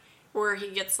episode where he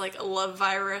gets like a love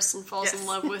virus and falls Yes. in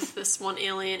love with this one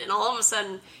alien, and all of a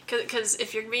sudden, because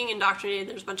if you're being indoctrinated,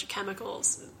 there's a bunch of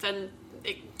chemicals, then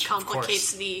it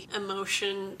complicates course. the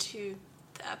emotion to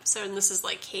the episode, and this is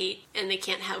like hate, and they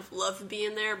can't have love be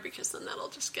in there because then that'll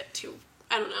just get too.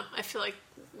 I don't know. I feel like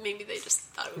maybe they just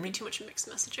thought it would be too much mixed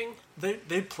messaging.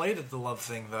 They played at the love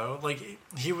thing though. Like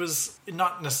he was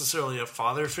not necessarily a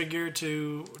father figure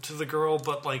to the girl,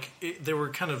 but like they were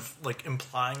kind of like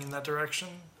implying in that direction.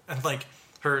 And like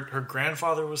her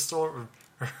grandfather was still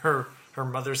her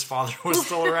mother's father was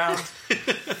still around.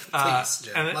 Please,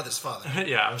 Jim. and Mother's father.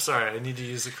 Yeah, I'm sorry. I need to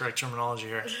use the correct terminology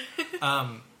here.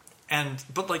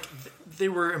 But like they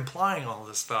were implying all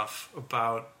this stuff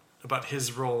about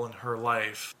his role in her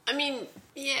life. I mean,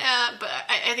 yeah, but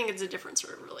I think it's a different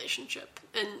sort of relationship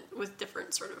and with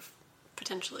different sort of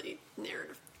potentially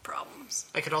narrative problems.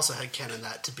 I could also headcanon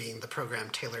that to being the program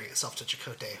tailoring itself to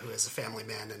Chakotay, who is a family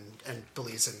man and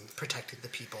believes in protecting the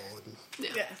people. And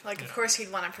Yeah, like, of course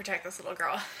he'd want to protect this little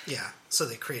girl. yeah, so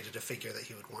they created a figure that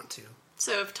he would want to.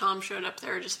 So if Tom showed up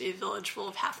there, it'd just be a village full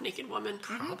of half-naked women.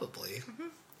 Probably.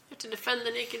 You have to defend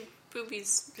the naked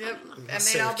boobies. I Yep. don't know. And they'd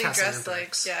Save all be Castle dressed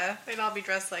like, Ambrose. they'd all be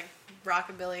dressed like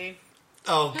rockabilly.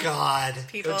 Oh, God.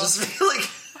 People. It would just be like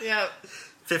Yep.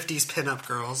 50s pinup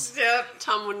girls. Yep.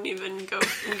 Tom wouldn't even go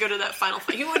to that final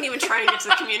fight. He wouldn't even try and get to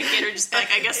the communicator. Just like,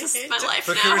 I guess this is my life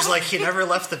now. Recruiter's like, he never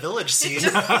left the village scene.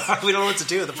 We don't know what to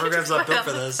do. The program's not built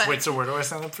for this. Wait, so where do I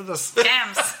sign up for this?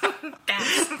 Gams.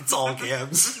 Gams. It's all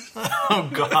gams. Oh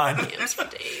God. Games for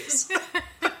days.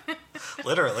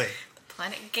 Literally.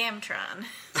 Planet Gamtron.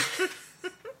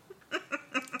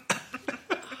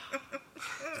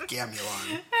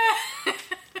 Gamulon.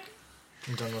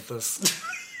 I'm done with this.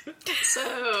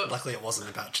 So Luckily, it wasn't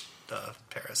about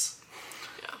Paris.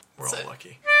 yeah, We're so, all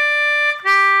lucky.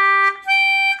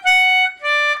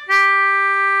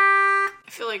 I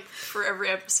feel like for every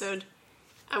episode,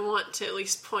 I want to at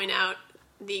least point out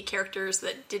the characters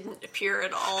that didn't appear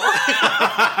at all.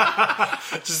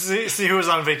 Just see who was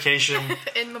on vacation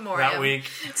In memoriam. that week.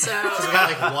 So We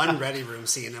got like one ready room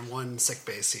scene and one sick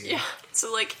bay scene. yeah,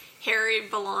 so like Harry,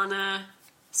 B'Elanna,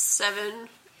 Seven.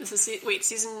 This is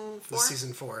season 4. This is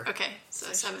season 4. Okay,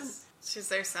 so 7, She's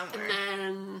there somewhere. and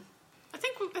then I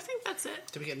think that's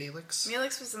it. Did we get Neelix?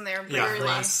 Neelix was in there Yeah, briefly.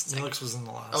 last. Neelix was in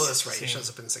the last. Oh, that's right. scene. He shows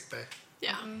up in sick bay.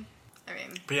 Yeah, I mean,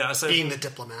 But yeah, Being the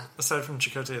diplomat. aside from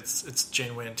Chakotay, it's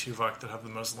Janeway and Tuvok that have the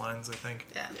most lines, I think.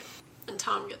 yeah. and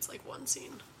Tom gets like one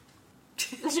scene.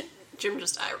 Jim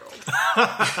just eye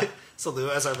rolled. So Lou,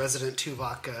 as our resident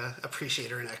Tuvok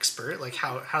appreciator and expert, like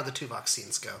how the Tuvok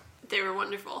scenes go. They were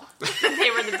wonderful.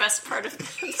 They were the best part of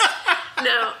this.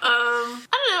 No, I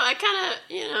don't know. I kind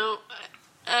of,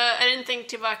 I didn't think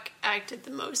Tuvok acted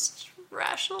the most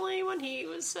rationally when he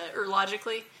was, or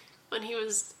logically, when he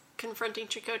was confronting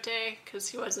Chakotay, because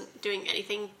he wasn't doing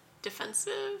anything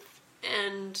defensive,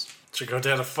 and Chakotay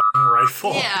had a fucking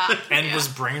rifle. Yeah, and yeah. was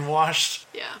brainwashed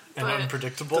yeah, and but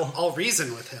unpredictable. I'll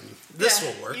reason with him. This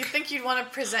Yeah. will work. You think you'd want to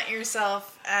present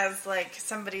yourself as, like,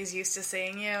 somebody's used to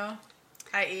seeing you,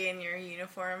 i.e. in your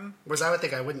uniform. Whereas I would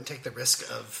think I wouldn't take the risk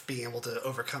of being able to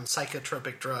overcome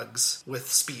psychotropic drugs with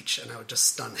speech, and I would just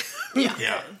stun him yeah.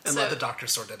 Yeah. and So- let the doctor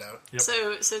sort it out. Yep.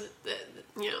 So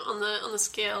on the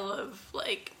scale of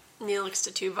like Neelix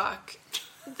to Tuvok,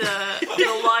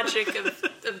 the logic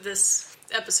of this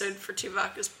episode for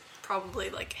Tuvok is probably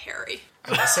like Harry.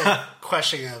 I would say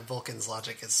questioning a Vulcan's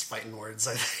logic is fighting words,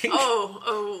 I think.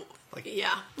 Oh, Like-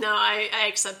 yeah. No, I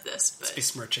accept this, but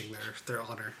Besmirching their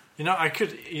honor. I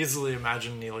could easily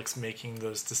imagine Neelix making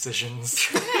those decisions.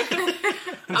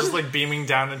 And just like beaming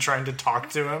down and trying to talk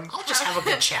to him. I'll just have a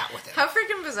good chat with him. How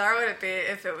freaking bizarre would it be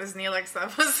if it was Neelix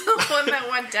that was the one that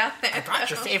went down there? I brought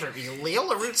your favorite meal,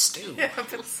 Leola root stew, Yeah,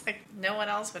 but it's like no one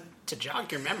else would. to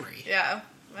jog your memory. Yeah.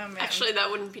 Oh, man. Actually,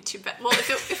 that wouldn't be too bad. Well,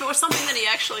 if it was something that he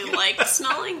actually liked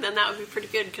smelling, then that would be pretty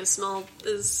good, because smell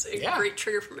is a great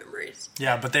trigger for memories.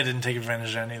 Yeah, but they didn't take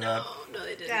advantage of any of that. No,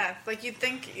 they didn't. Yeah, like you'd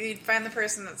think you'd find the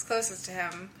person that's closest to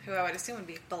him, who I would assume would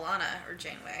be B'Elanna or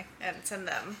Janeway, and send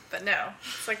them. But no,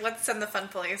 it's like, let's send the fun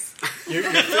police. Your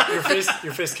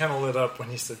face kind of lit up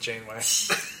when you said Janeway.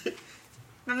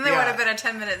 Then there would have been a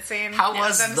 10-minute scene. How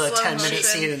was them the slow 10-minute motion.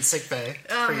 scene in sickbay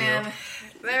Oh for man, you?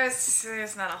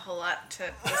 there's not a whole lot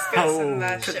to discuss in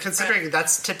that ship. Considering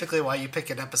that's typically why you pick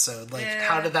an episode, like, Yeah.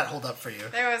 how did that hold up for you?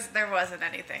 There wasn't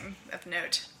anything of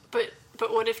note. But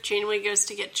what if Janeway goes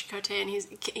to get Chakotay and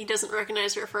he doesn't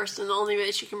recognize her first, and the only way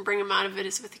that she can bring him out of it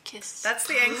is with a kiss? That's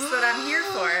the angst that I'm here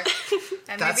for,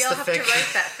 and That's maybe I'll the have fic. to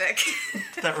write that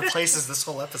fic. That replaces this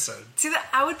whole episode. See, that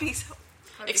I would be so.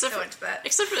 Except into that.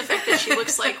 except for the fact that she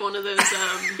looks like one of those.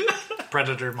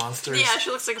 Predator monsters. Yeah, she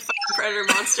looks like a fucking predator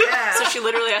monster. Yeah. So she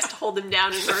literally has to hold him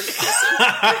down in order to kiss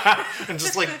him. And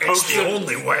just like pokes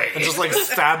him. way. And just like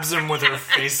stabs him with her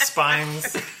face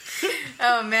spines.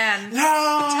 Oh man, No!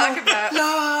 talk about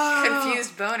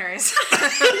confused boners.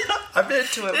 I'm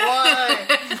into it. Why?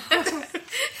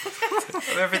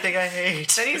 Of everything I hate.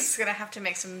 Then he's gonna have to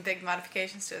make some big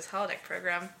modifications to his holodeck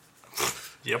program.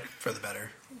 Yep. For the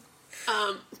better.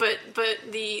 But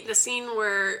the scene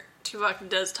where Tuvok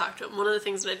does talk to him, one of the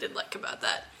things that I did like about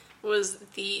that was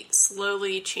the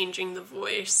slowly changing the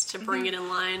voice to bring it in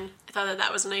line. I thought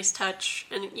that was a nice touch,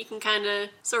 and you can kind of,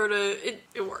 sort of,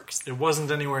 it works. It wasn't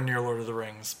anywhere near Lord of the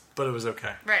Rings, but it was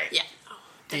okay. Right. Yeah.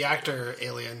 The actor,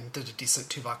 Alien, did a decent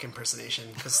Tuvok impersonation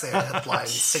because they had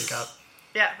lines sync up.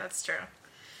 Yeah, that's true.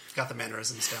 Got the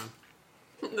mannerisms down.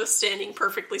 The standing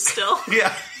perfectly still.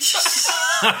 Yeah.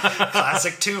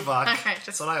 Classic Tuvok. Alright, That's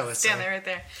just what I always stand say. there right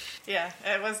there. Yeah,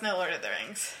 it was no Lord of the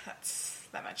Rings.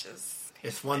 That much is.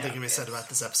 If one thing can be said about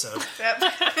this episode, Yep.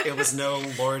 it was no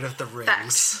Lord of the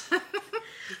Rings.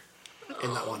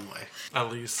 In that one way.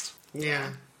 At least. Yeah.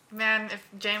 Man, if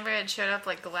Janeway had showed up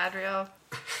like Galadriel,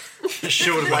 She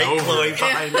would have Light been over glowing it.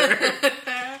 behind her.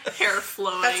 Hair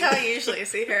flowing. that's how you usually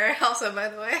see her. Also, by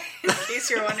the way, in case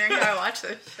you're wondering how I watch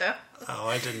this show. Oh,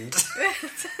 I didn't.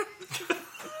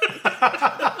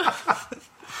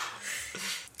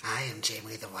 I am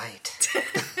Janeway the White.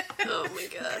 Oh my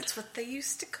god. That's what they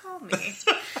used to call me.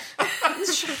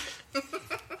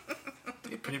 They'd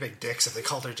be pretty big dicks if they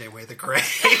called her Janeway the Grey.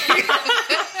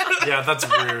 Yeah, that's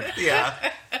rude. Yeah.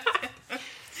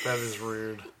 That is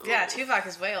rude. Yeah, Tuvok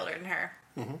is way older than her.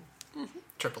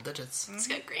 Triple digits. He's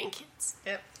got grandkids.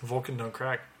 Yep, Vulcan don't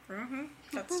crack.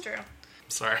 that's true.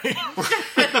 Sorry.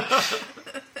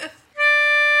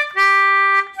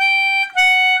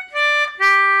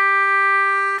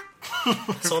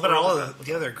 So about all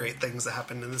the other great things that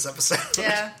happened in this episode.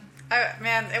 Yeah.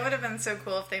 Man, it would have been so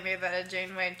cool if they made that a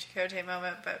Janeway Chakotay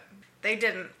moment, but they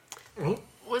didn't.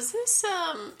 Was this,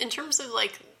 in terms of,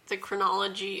 like, the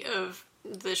chronology of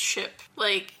the ship,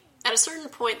 like, at a certain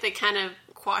point they kind of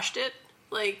quashed it?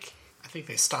 Like... I think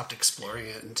they stopped exploring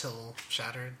it until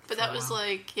Shattered. But that was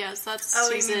like, yes, that's Oh,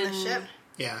 you season... mean the ship?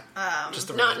 Yeah. Just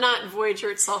the Not Voyager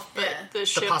itself, but Yeah. the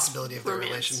ship. possibility of their romance.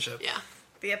 relationship. Yeah.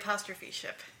 The apostrophe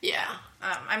ship. Yeah.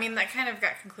 I mean, that kind of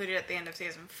got concluded at the end of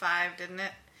season 5, didn't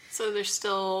it? So there's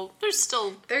still There's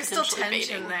still potentially tension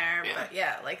baiting. there, Yeah. but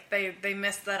yeah, like they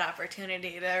missed that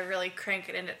opportunity to really crank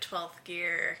it into 12th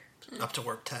gear. Up to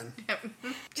warp 10.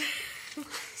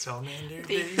 Salamander the,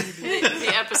 baby.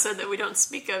 the episode that we don't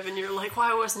speak of, and you're like,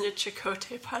 why wasn't it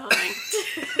Chakotay piloting?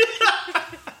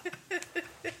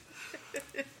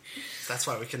 That's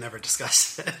why we can never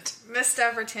discuss it. Missed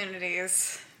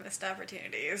opportunities. Missed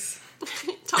opportunities.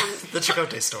 The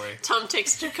Chakotay story. Tom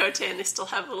takes Chakotay, and they still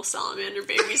have little salamander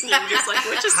babies, and I'm just like,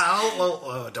 which is How?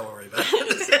 Oh, don't worry about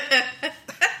it.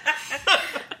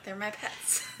 They're my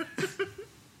pets.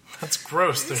 That's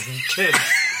gross. They're kids.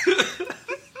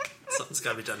 Something's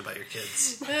got to be done about your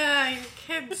kids. Your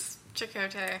kids,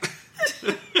 Chakotay.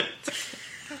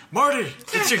 Marty,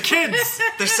 it's your kids.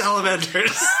 They're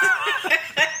salamanders.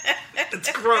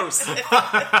 It's gross.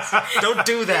 Don't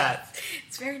do that.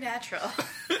 It's very natural.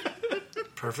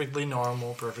 Perfectly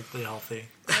normal, perfectly healthy.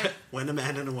 When a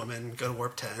man and a woman go to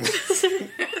warp 10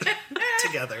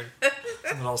 together.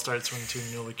 And it all starts when two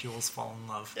newlicules fall in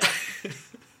love.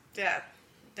 Yeah.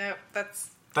 No, that's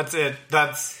That's it.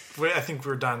 I think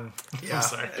we're done. Yeah. I'm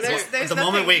sorry. there's The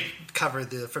moment nothing- we cover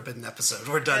the Forbidden episode,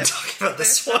 we're done talking about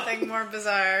this There's one. nothing more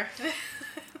bizarre.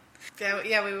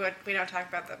 Yeah, we don't talk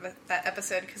about that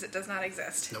episode because it does not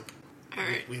exist. Nope. all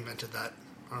right. We invented that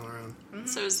on our own.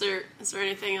 So is there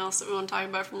anything else that we want to talk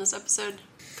about from this episode?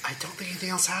 I don't think anything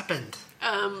else happened.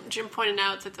 Jim pointed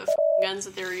out that the guns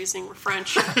that they were using were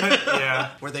French.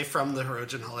 Yeah. Were they from the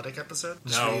Hirogen holodeck episode?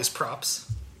 No. Should we use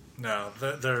props? No,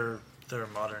 they're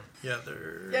modern. Yeah,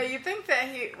 they're... Yeah, you'd think that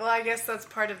well, I guess that's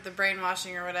part of the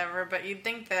brainwashing or whatever, but you'd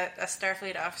think that a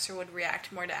Starfleet officer would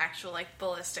react more to actual, like,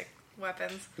 ballistic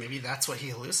weapons. Maybe that's what he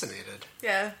hallucinated.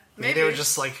 Yeah, Maybe they were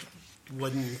just, like,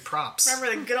 wooden props.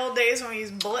 Remember the good old days when we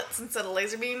used bullets instead of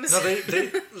laser beams?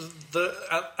 No,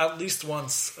 at least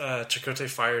once Chakotay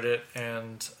fired it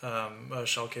and a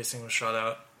shell casing was shot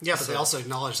out. Yeah, but they also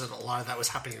acknowledged that a lot of that was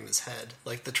happening in his head.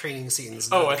 Like, the training scenes...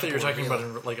 Oh, I thought you were talking about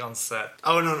it, like, on set.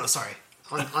 Oh, no, sorry.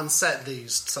 On set, they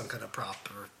used some kind of prop,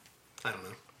 or... I don't know.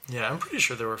 Yeah, I'm pretty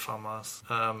sure they were FAMAS.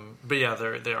 But yeah,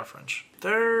 they are French.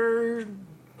 They're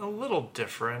a little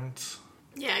different.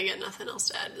 Yeah, I got nothing else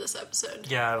to add to this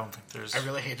episode. Yeah, I don't think there's... I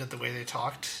really hated the way they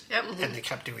talked. Yep. And they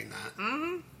kept doing that.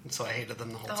 Mm-hmm. And so I hated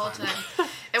them the whole time.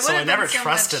 It So I would've never been so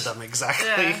trusted much- them, exactly.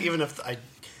 Yeah. Even if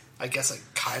I guess I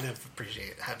kind of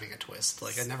appreciate having a twist.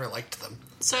 Like, I never liked them.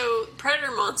 So,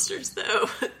 predator monsters, though,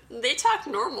 they talk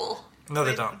normal. No,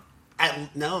 they don't.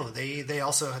 No, they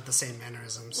also had the same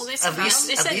mannerisms. Well, they said, at least,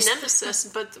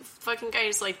 Nemesis, but the fucking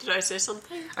guy's like, did I say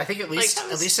something? I think at Like, least that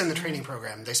was- at least in the training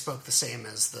program, they spoke the same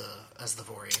as the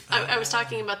Vori. I was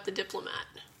talking about the diplomat.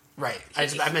 Right.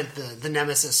 I meant the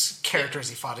Nemesis characters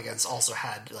he fought against also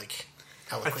had, like,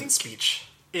 eloquent think- speech.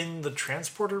 In the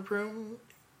transporter room,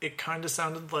 it kind of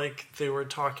sounded like they were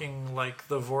talking like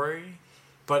the Vori,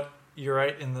 but you're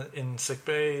right. In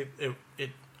sickbay,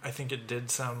 I think it did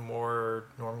sound more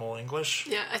normal English.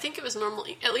 Yeah, I think it was normal,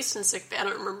 at least in sickbay. I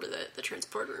don't remember the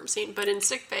transporter room scene, but in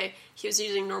sickbay, he was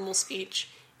using normal speech,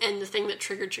 and the thing that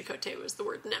triggered Chakotay was the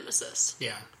word Nemesis.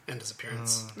 Yeah, and his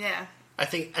appearance. Yeah. I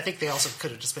think they also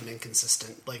could have just been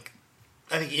inconsistent. Like,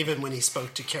 I think even when he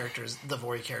spoke to characters, the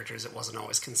Vori characters, it wasn't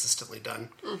always consistently done.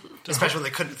 Mm-hmm. Especially when they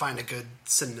couldn't find a good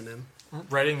synonym.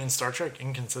 Writing in Star Trek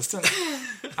inconsistent.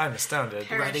 I'm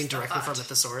astounded. Writing directly from a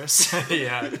thesaurus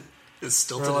Yeah. is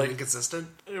still We're totally like- inconsistent.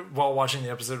 While watching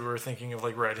the episode, we were thinking of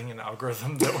like writing an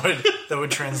algorithm that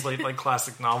would translate like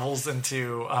classic novels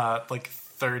into like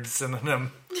third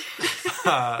synonym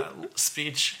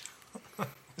speech.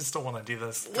 I still want to do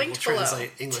this. We'll Linked below.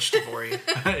 translate English to Vori.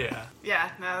 Yeah. Yeah,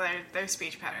 no, their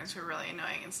speech patterns were really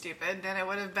annoying and stupid, and it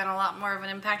would have been a lot more of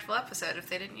an impactful episode if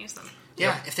they didn't use them.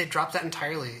 Yeah, if they dropped that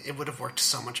entirely, it would have worked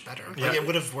so much better. Like, Yeah. it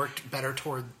would have worked better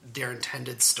toward their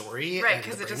intended story. Right, and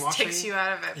because the it just brainwashing. takes you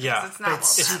out of it. Yeah. It's not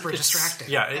It's well done. super distracting.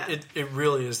 Yeah, it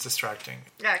really is distracting.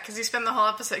 Yeah, because you spend the whole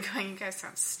episode going, you guys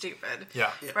sound stupid.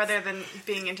 Yeah. Rather than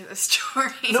being into the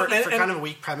story. No, For and- kind of a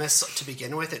weak premise to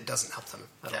begin with, it doesn't help them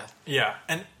at all. Yeah,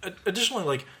 and additionally,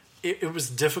 like it was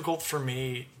difficult for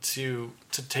me to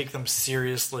take them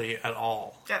seriously at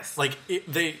all. Yes. Like it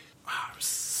was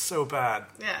so bad.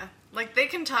 Yeah. Like, they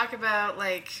can talk about,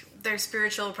 like, their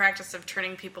spiritual practice of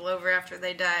turning people over after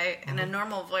they die in a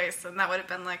normal voice, and that would have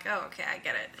been like, oh, okay, I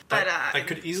get it. But, That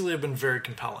could easily have been very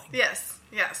compelling. yes.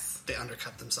 They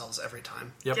undercut themselves every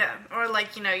time. Yep. Yeah, or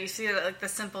like, you know, you see like the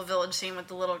simple village scene with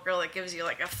the little girl that gives you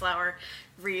like a flower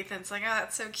wreath, and it's like, oh,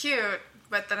 that's so cute.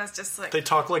 But then it's just like, They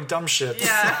talk like dumb shit.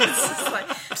 yeah, it's just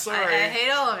like, Sorry. I hate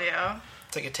all of you.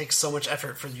 It's like it takes so much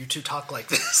effort for you to talk like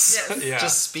this. Yes. Yeah.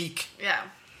 Just speak. Yeah.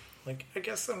 Like, I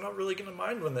guess I'm not really going to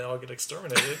mind when they all get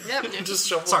exterminated. Yep. Just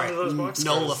shovel Sorry, into those boxcars.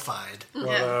 nullified.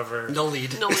 Whatever. No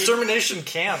lead. No lead. Extermination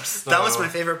camps, though. That was my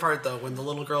favorite part, though, when the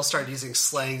little girl started using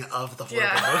slang of the horrible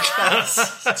Yeah.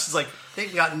 vocab. She's like,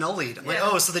 they've got no lead. I'm like, Yeah.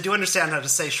 oh, so they do understand how to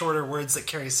say shorter words that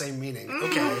carry the same meaning.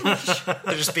 Okay.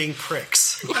 They're just being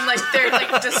pricks. And like they're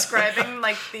like describing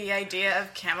like the idea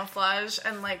of camouflage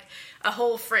and like a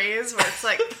whole phrase where it's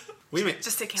like, We may,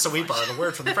 Just say so we camouflage. borrowed a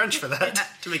word from the French for that Yeah.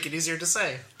 to make it easier to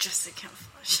say. just say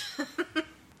camouflage.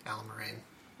 Alan Moraine.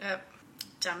 Yep.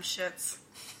 Dumb shits.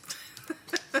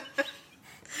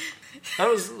 That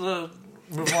was the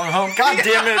move along home. God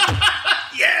damn it!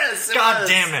 Yes! it God was.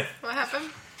 damn it! What happened?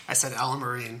 I said Alan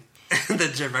Marine, and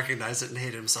then Jim recognized it and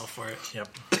hated himself for it. Yep.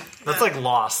 That's like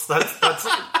Lost. That's the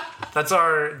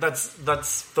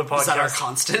podcast. Is that our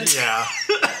constant? Yeah.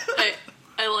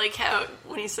 I like how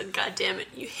when he said "God damn it,"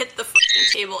 you hit the fucking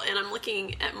table, and I'm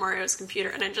looking at Mario's computer,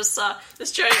 and I just saw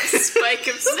this giant spike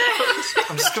of sound.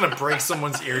 I'm just gonna break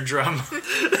someone's eardrum.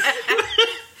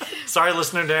 Sorry,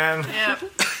 listener Dan. Yep.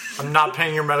 I'm not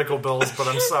paying your medical bills, but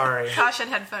I'm sorry. Caution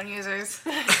headphone users.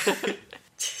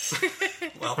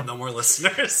 Well, no more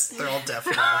listeners. They're all deaf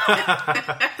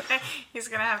now. He's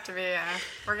gonna have to be.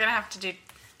 We're gonna have to do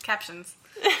captions.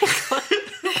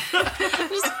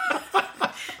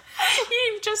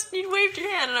 You waved your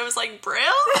hand, and I was like,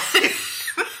 Braille?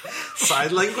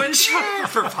 Sign language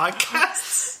for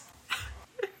podcasts?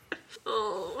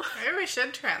 Oh. Maybe we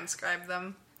should transcribe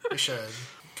them. We should.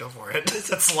 Go for it.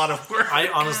 That's a lot of work. I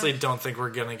honestly don't think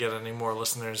we're gonna get any more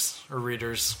listeners or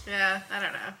readers. Yeah, I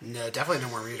don't know. No, definitely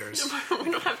no more readers. We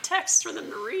don't have text for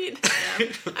them to read.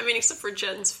 I mean, except for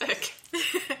Jen's fic.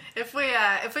 If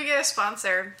we get a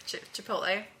sponsor,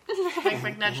 Chipotle,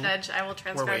 wink, nudge, nudge, I will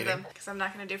transcribe waiting. them because I'm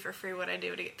not going to do for free what I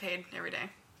do to get paid every day.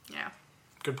 Yeah,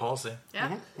 Good policy.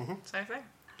 yeah. So I think.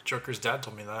 Joker's dad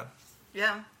told me that.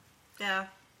 Yeah, yeah,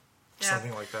 yeah.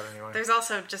 Something like that anyway. There's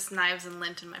also just knives and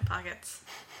lint in my pockets.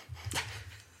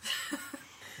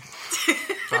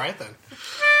 All right, then.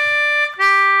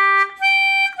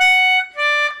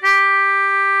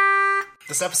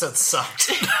 This episode sucked.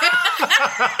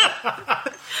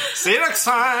 See you next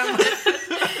time!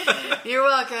 You're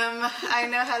welcome. I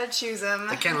know how to choose them.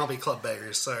 They can't all be club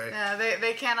bangers, sorry. Yeah,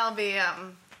 they can't all be,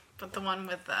 but the one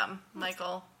with,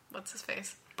 Michael, what's his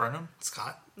face? Burnham?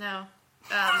 Scott? No.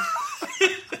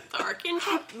 The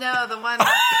Archangel? No, the one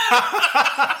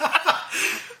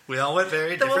We all went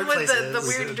very the different one with places. the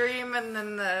weird dream and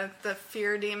then the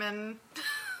fear demon.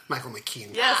 Michael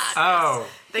McKean. Yes. Oh,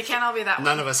 They can't all be that one.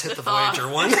 None of us hit the Thaw. Voyager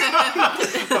one.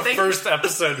 They, first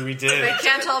episode we they did.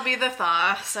 can't all be the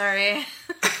Thaw. Sorry.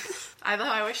 Although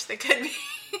I wish they could be.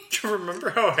 Do you remember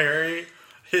how Harry,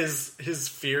 his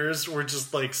fears were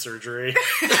just like surgery?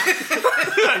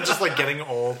 I'm just like getting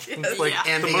old. Like Yeah.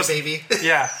 And the being most, a baby.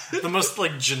 yeah, the most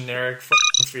like generic fucking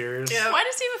fears. Yeah. Why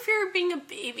does he have a fear of being a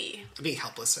baby? Being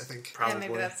helpless, I think. Yeah, Probably.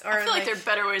 maybe that's. Or I feel like like there are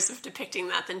better ways of depicting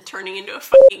that than turning into a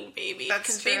fucking baby. That's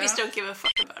Because true. babies don't give a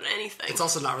fuck about anything. It's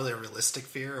also not really a realistic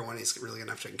fear or one he's really going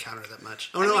to have to encounter that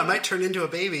much. Oh no, I might turn into a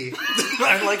baby.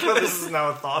 I like how this is now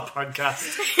a thought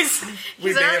podcast.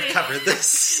 We may already, have covered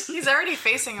this. He's already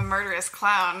facing a murderous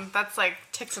clown. That's like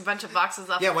ticks a bunch of boxes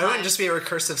off. Yeah, the why don't it line. just be a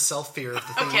recursive self-fear of the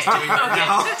thing Okay, he's doing right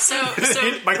now? okay.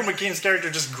 So Michael McKean's character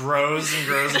just grows and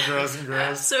grows and grows and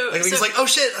grows. so Like, he's like, oh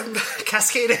shit, I'm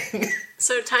cascading.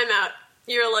 so time out.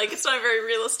 You're like, it's not a very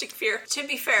realistic fear. To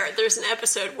be fair, there's an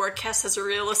episode where Kes has a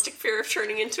realistic fear of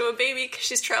turning into a baby because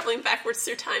she's traveling backwards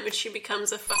through time and she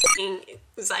becomes a fucking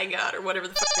zygote or whatever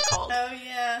the fuck they're called. Oh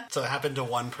yeah. So it happened to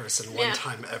one person, one Yeah.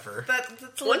 time ever. That's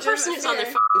a One legitimate person who's on their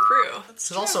fear. fucking crew.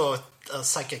 She's also a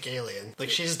psychic alien. Like,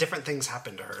 she's different things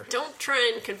happen to her. Don't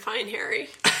try and confine Harry.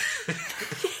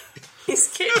 He's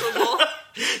capable.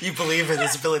 You believe in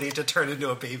his ability to turn into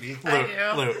a baby.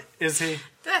 I do. Lou, is he?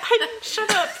 Shut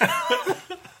up.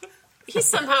 He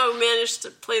somehow managed to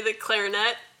play the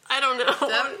clarinet. I don't know.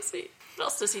 What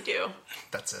else does he do?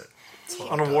 That's it. That's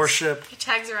what On he a does. warship. He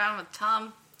tags around with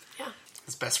Tom, Yeah.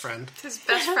 His best friend. his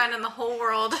best friend in the whole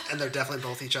world, And they're definitely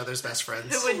both each other's best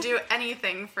friends. who would do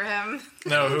anything for him.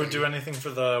 No, who would do anything for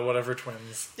the whatever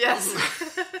twins? Yes.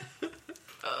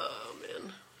 Oh,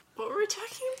 man. What were we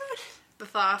talking about? The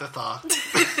Thaw. The Thaw.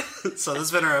 So this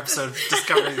has been our episode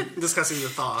discussing the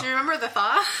Thaw. Do you remember the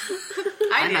Thaw?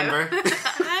 I do. remember.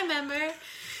 I remember.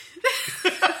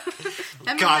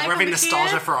 Remember God, Michael we're having McKean?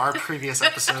 nostalgia for our previous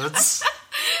episodes.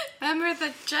 Remember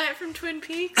the giant from Twin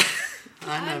Peaks?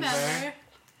 I remember.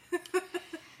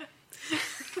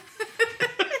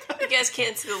 You guys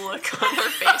can't see the look on our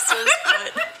faces,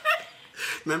 but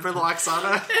Remember the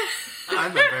Loxana? I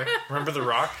remember. Remember The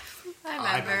Rock? I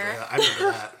I remember.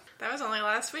 remember that. That was only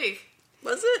last week.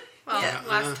 was it? Well, Yeah.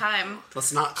 last time.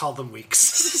 Let's not call them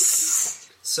weeks.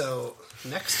 So,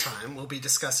 next time we'll be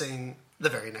discussing the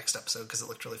very next episode because it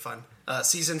looked really fun.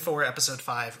 Season 4, Episode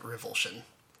 5, Revulsion.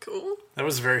 Cool. That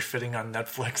was very fitting on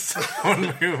Netflix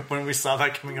when we saw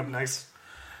that coming up next.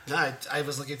 No, I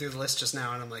was looking through the list just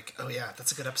now and I'm like, oh yeah,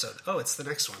 that's a good episode. Oh, it's the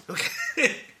next one.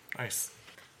 Okay. Nice.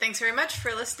 Thanks very much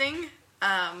for listening.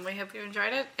 We hope you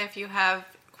enjoyed it. If you have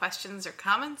questions or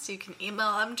comments, you can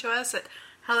email them to us at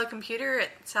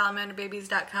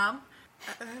hellocomputer@salamanderbabies.com.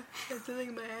 That's something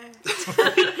in my eye.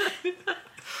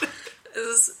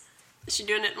 Is she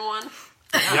doing it in one?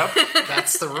 Yep.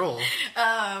 That's the rule.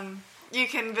 You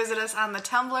can visit us on the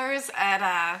Tumblrs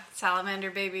at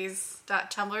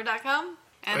salamanderbabies.tumblr.com.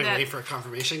 And Wait for a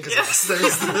confirmation because that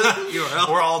is the URL.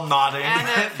 We're all nodding. And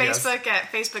at Yes. Facebook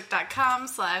at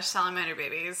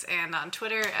facebook.com/salamanderbabies and on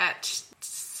Twitter at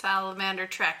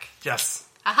salamandertrek. Yes.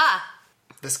 Aha!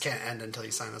 This can't end until you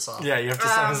sign us off. Yeah, you have to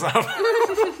sign us up.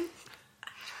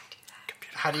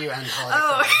 How do you end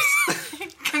holiday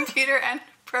parties? Computer and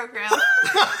program.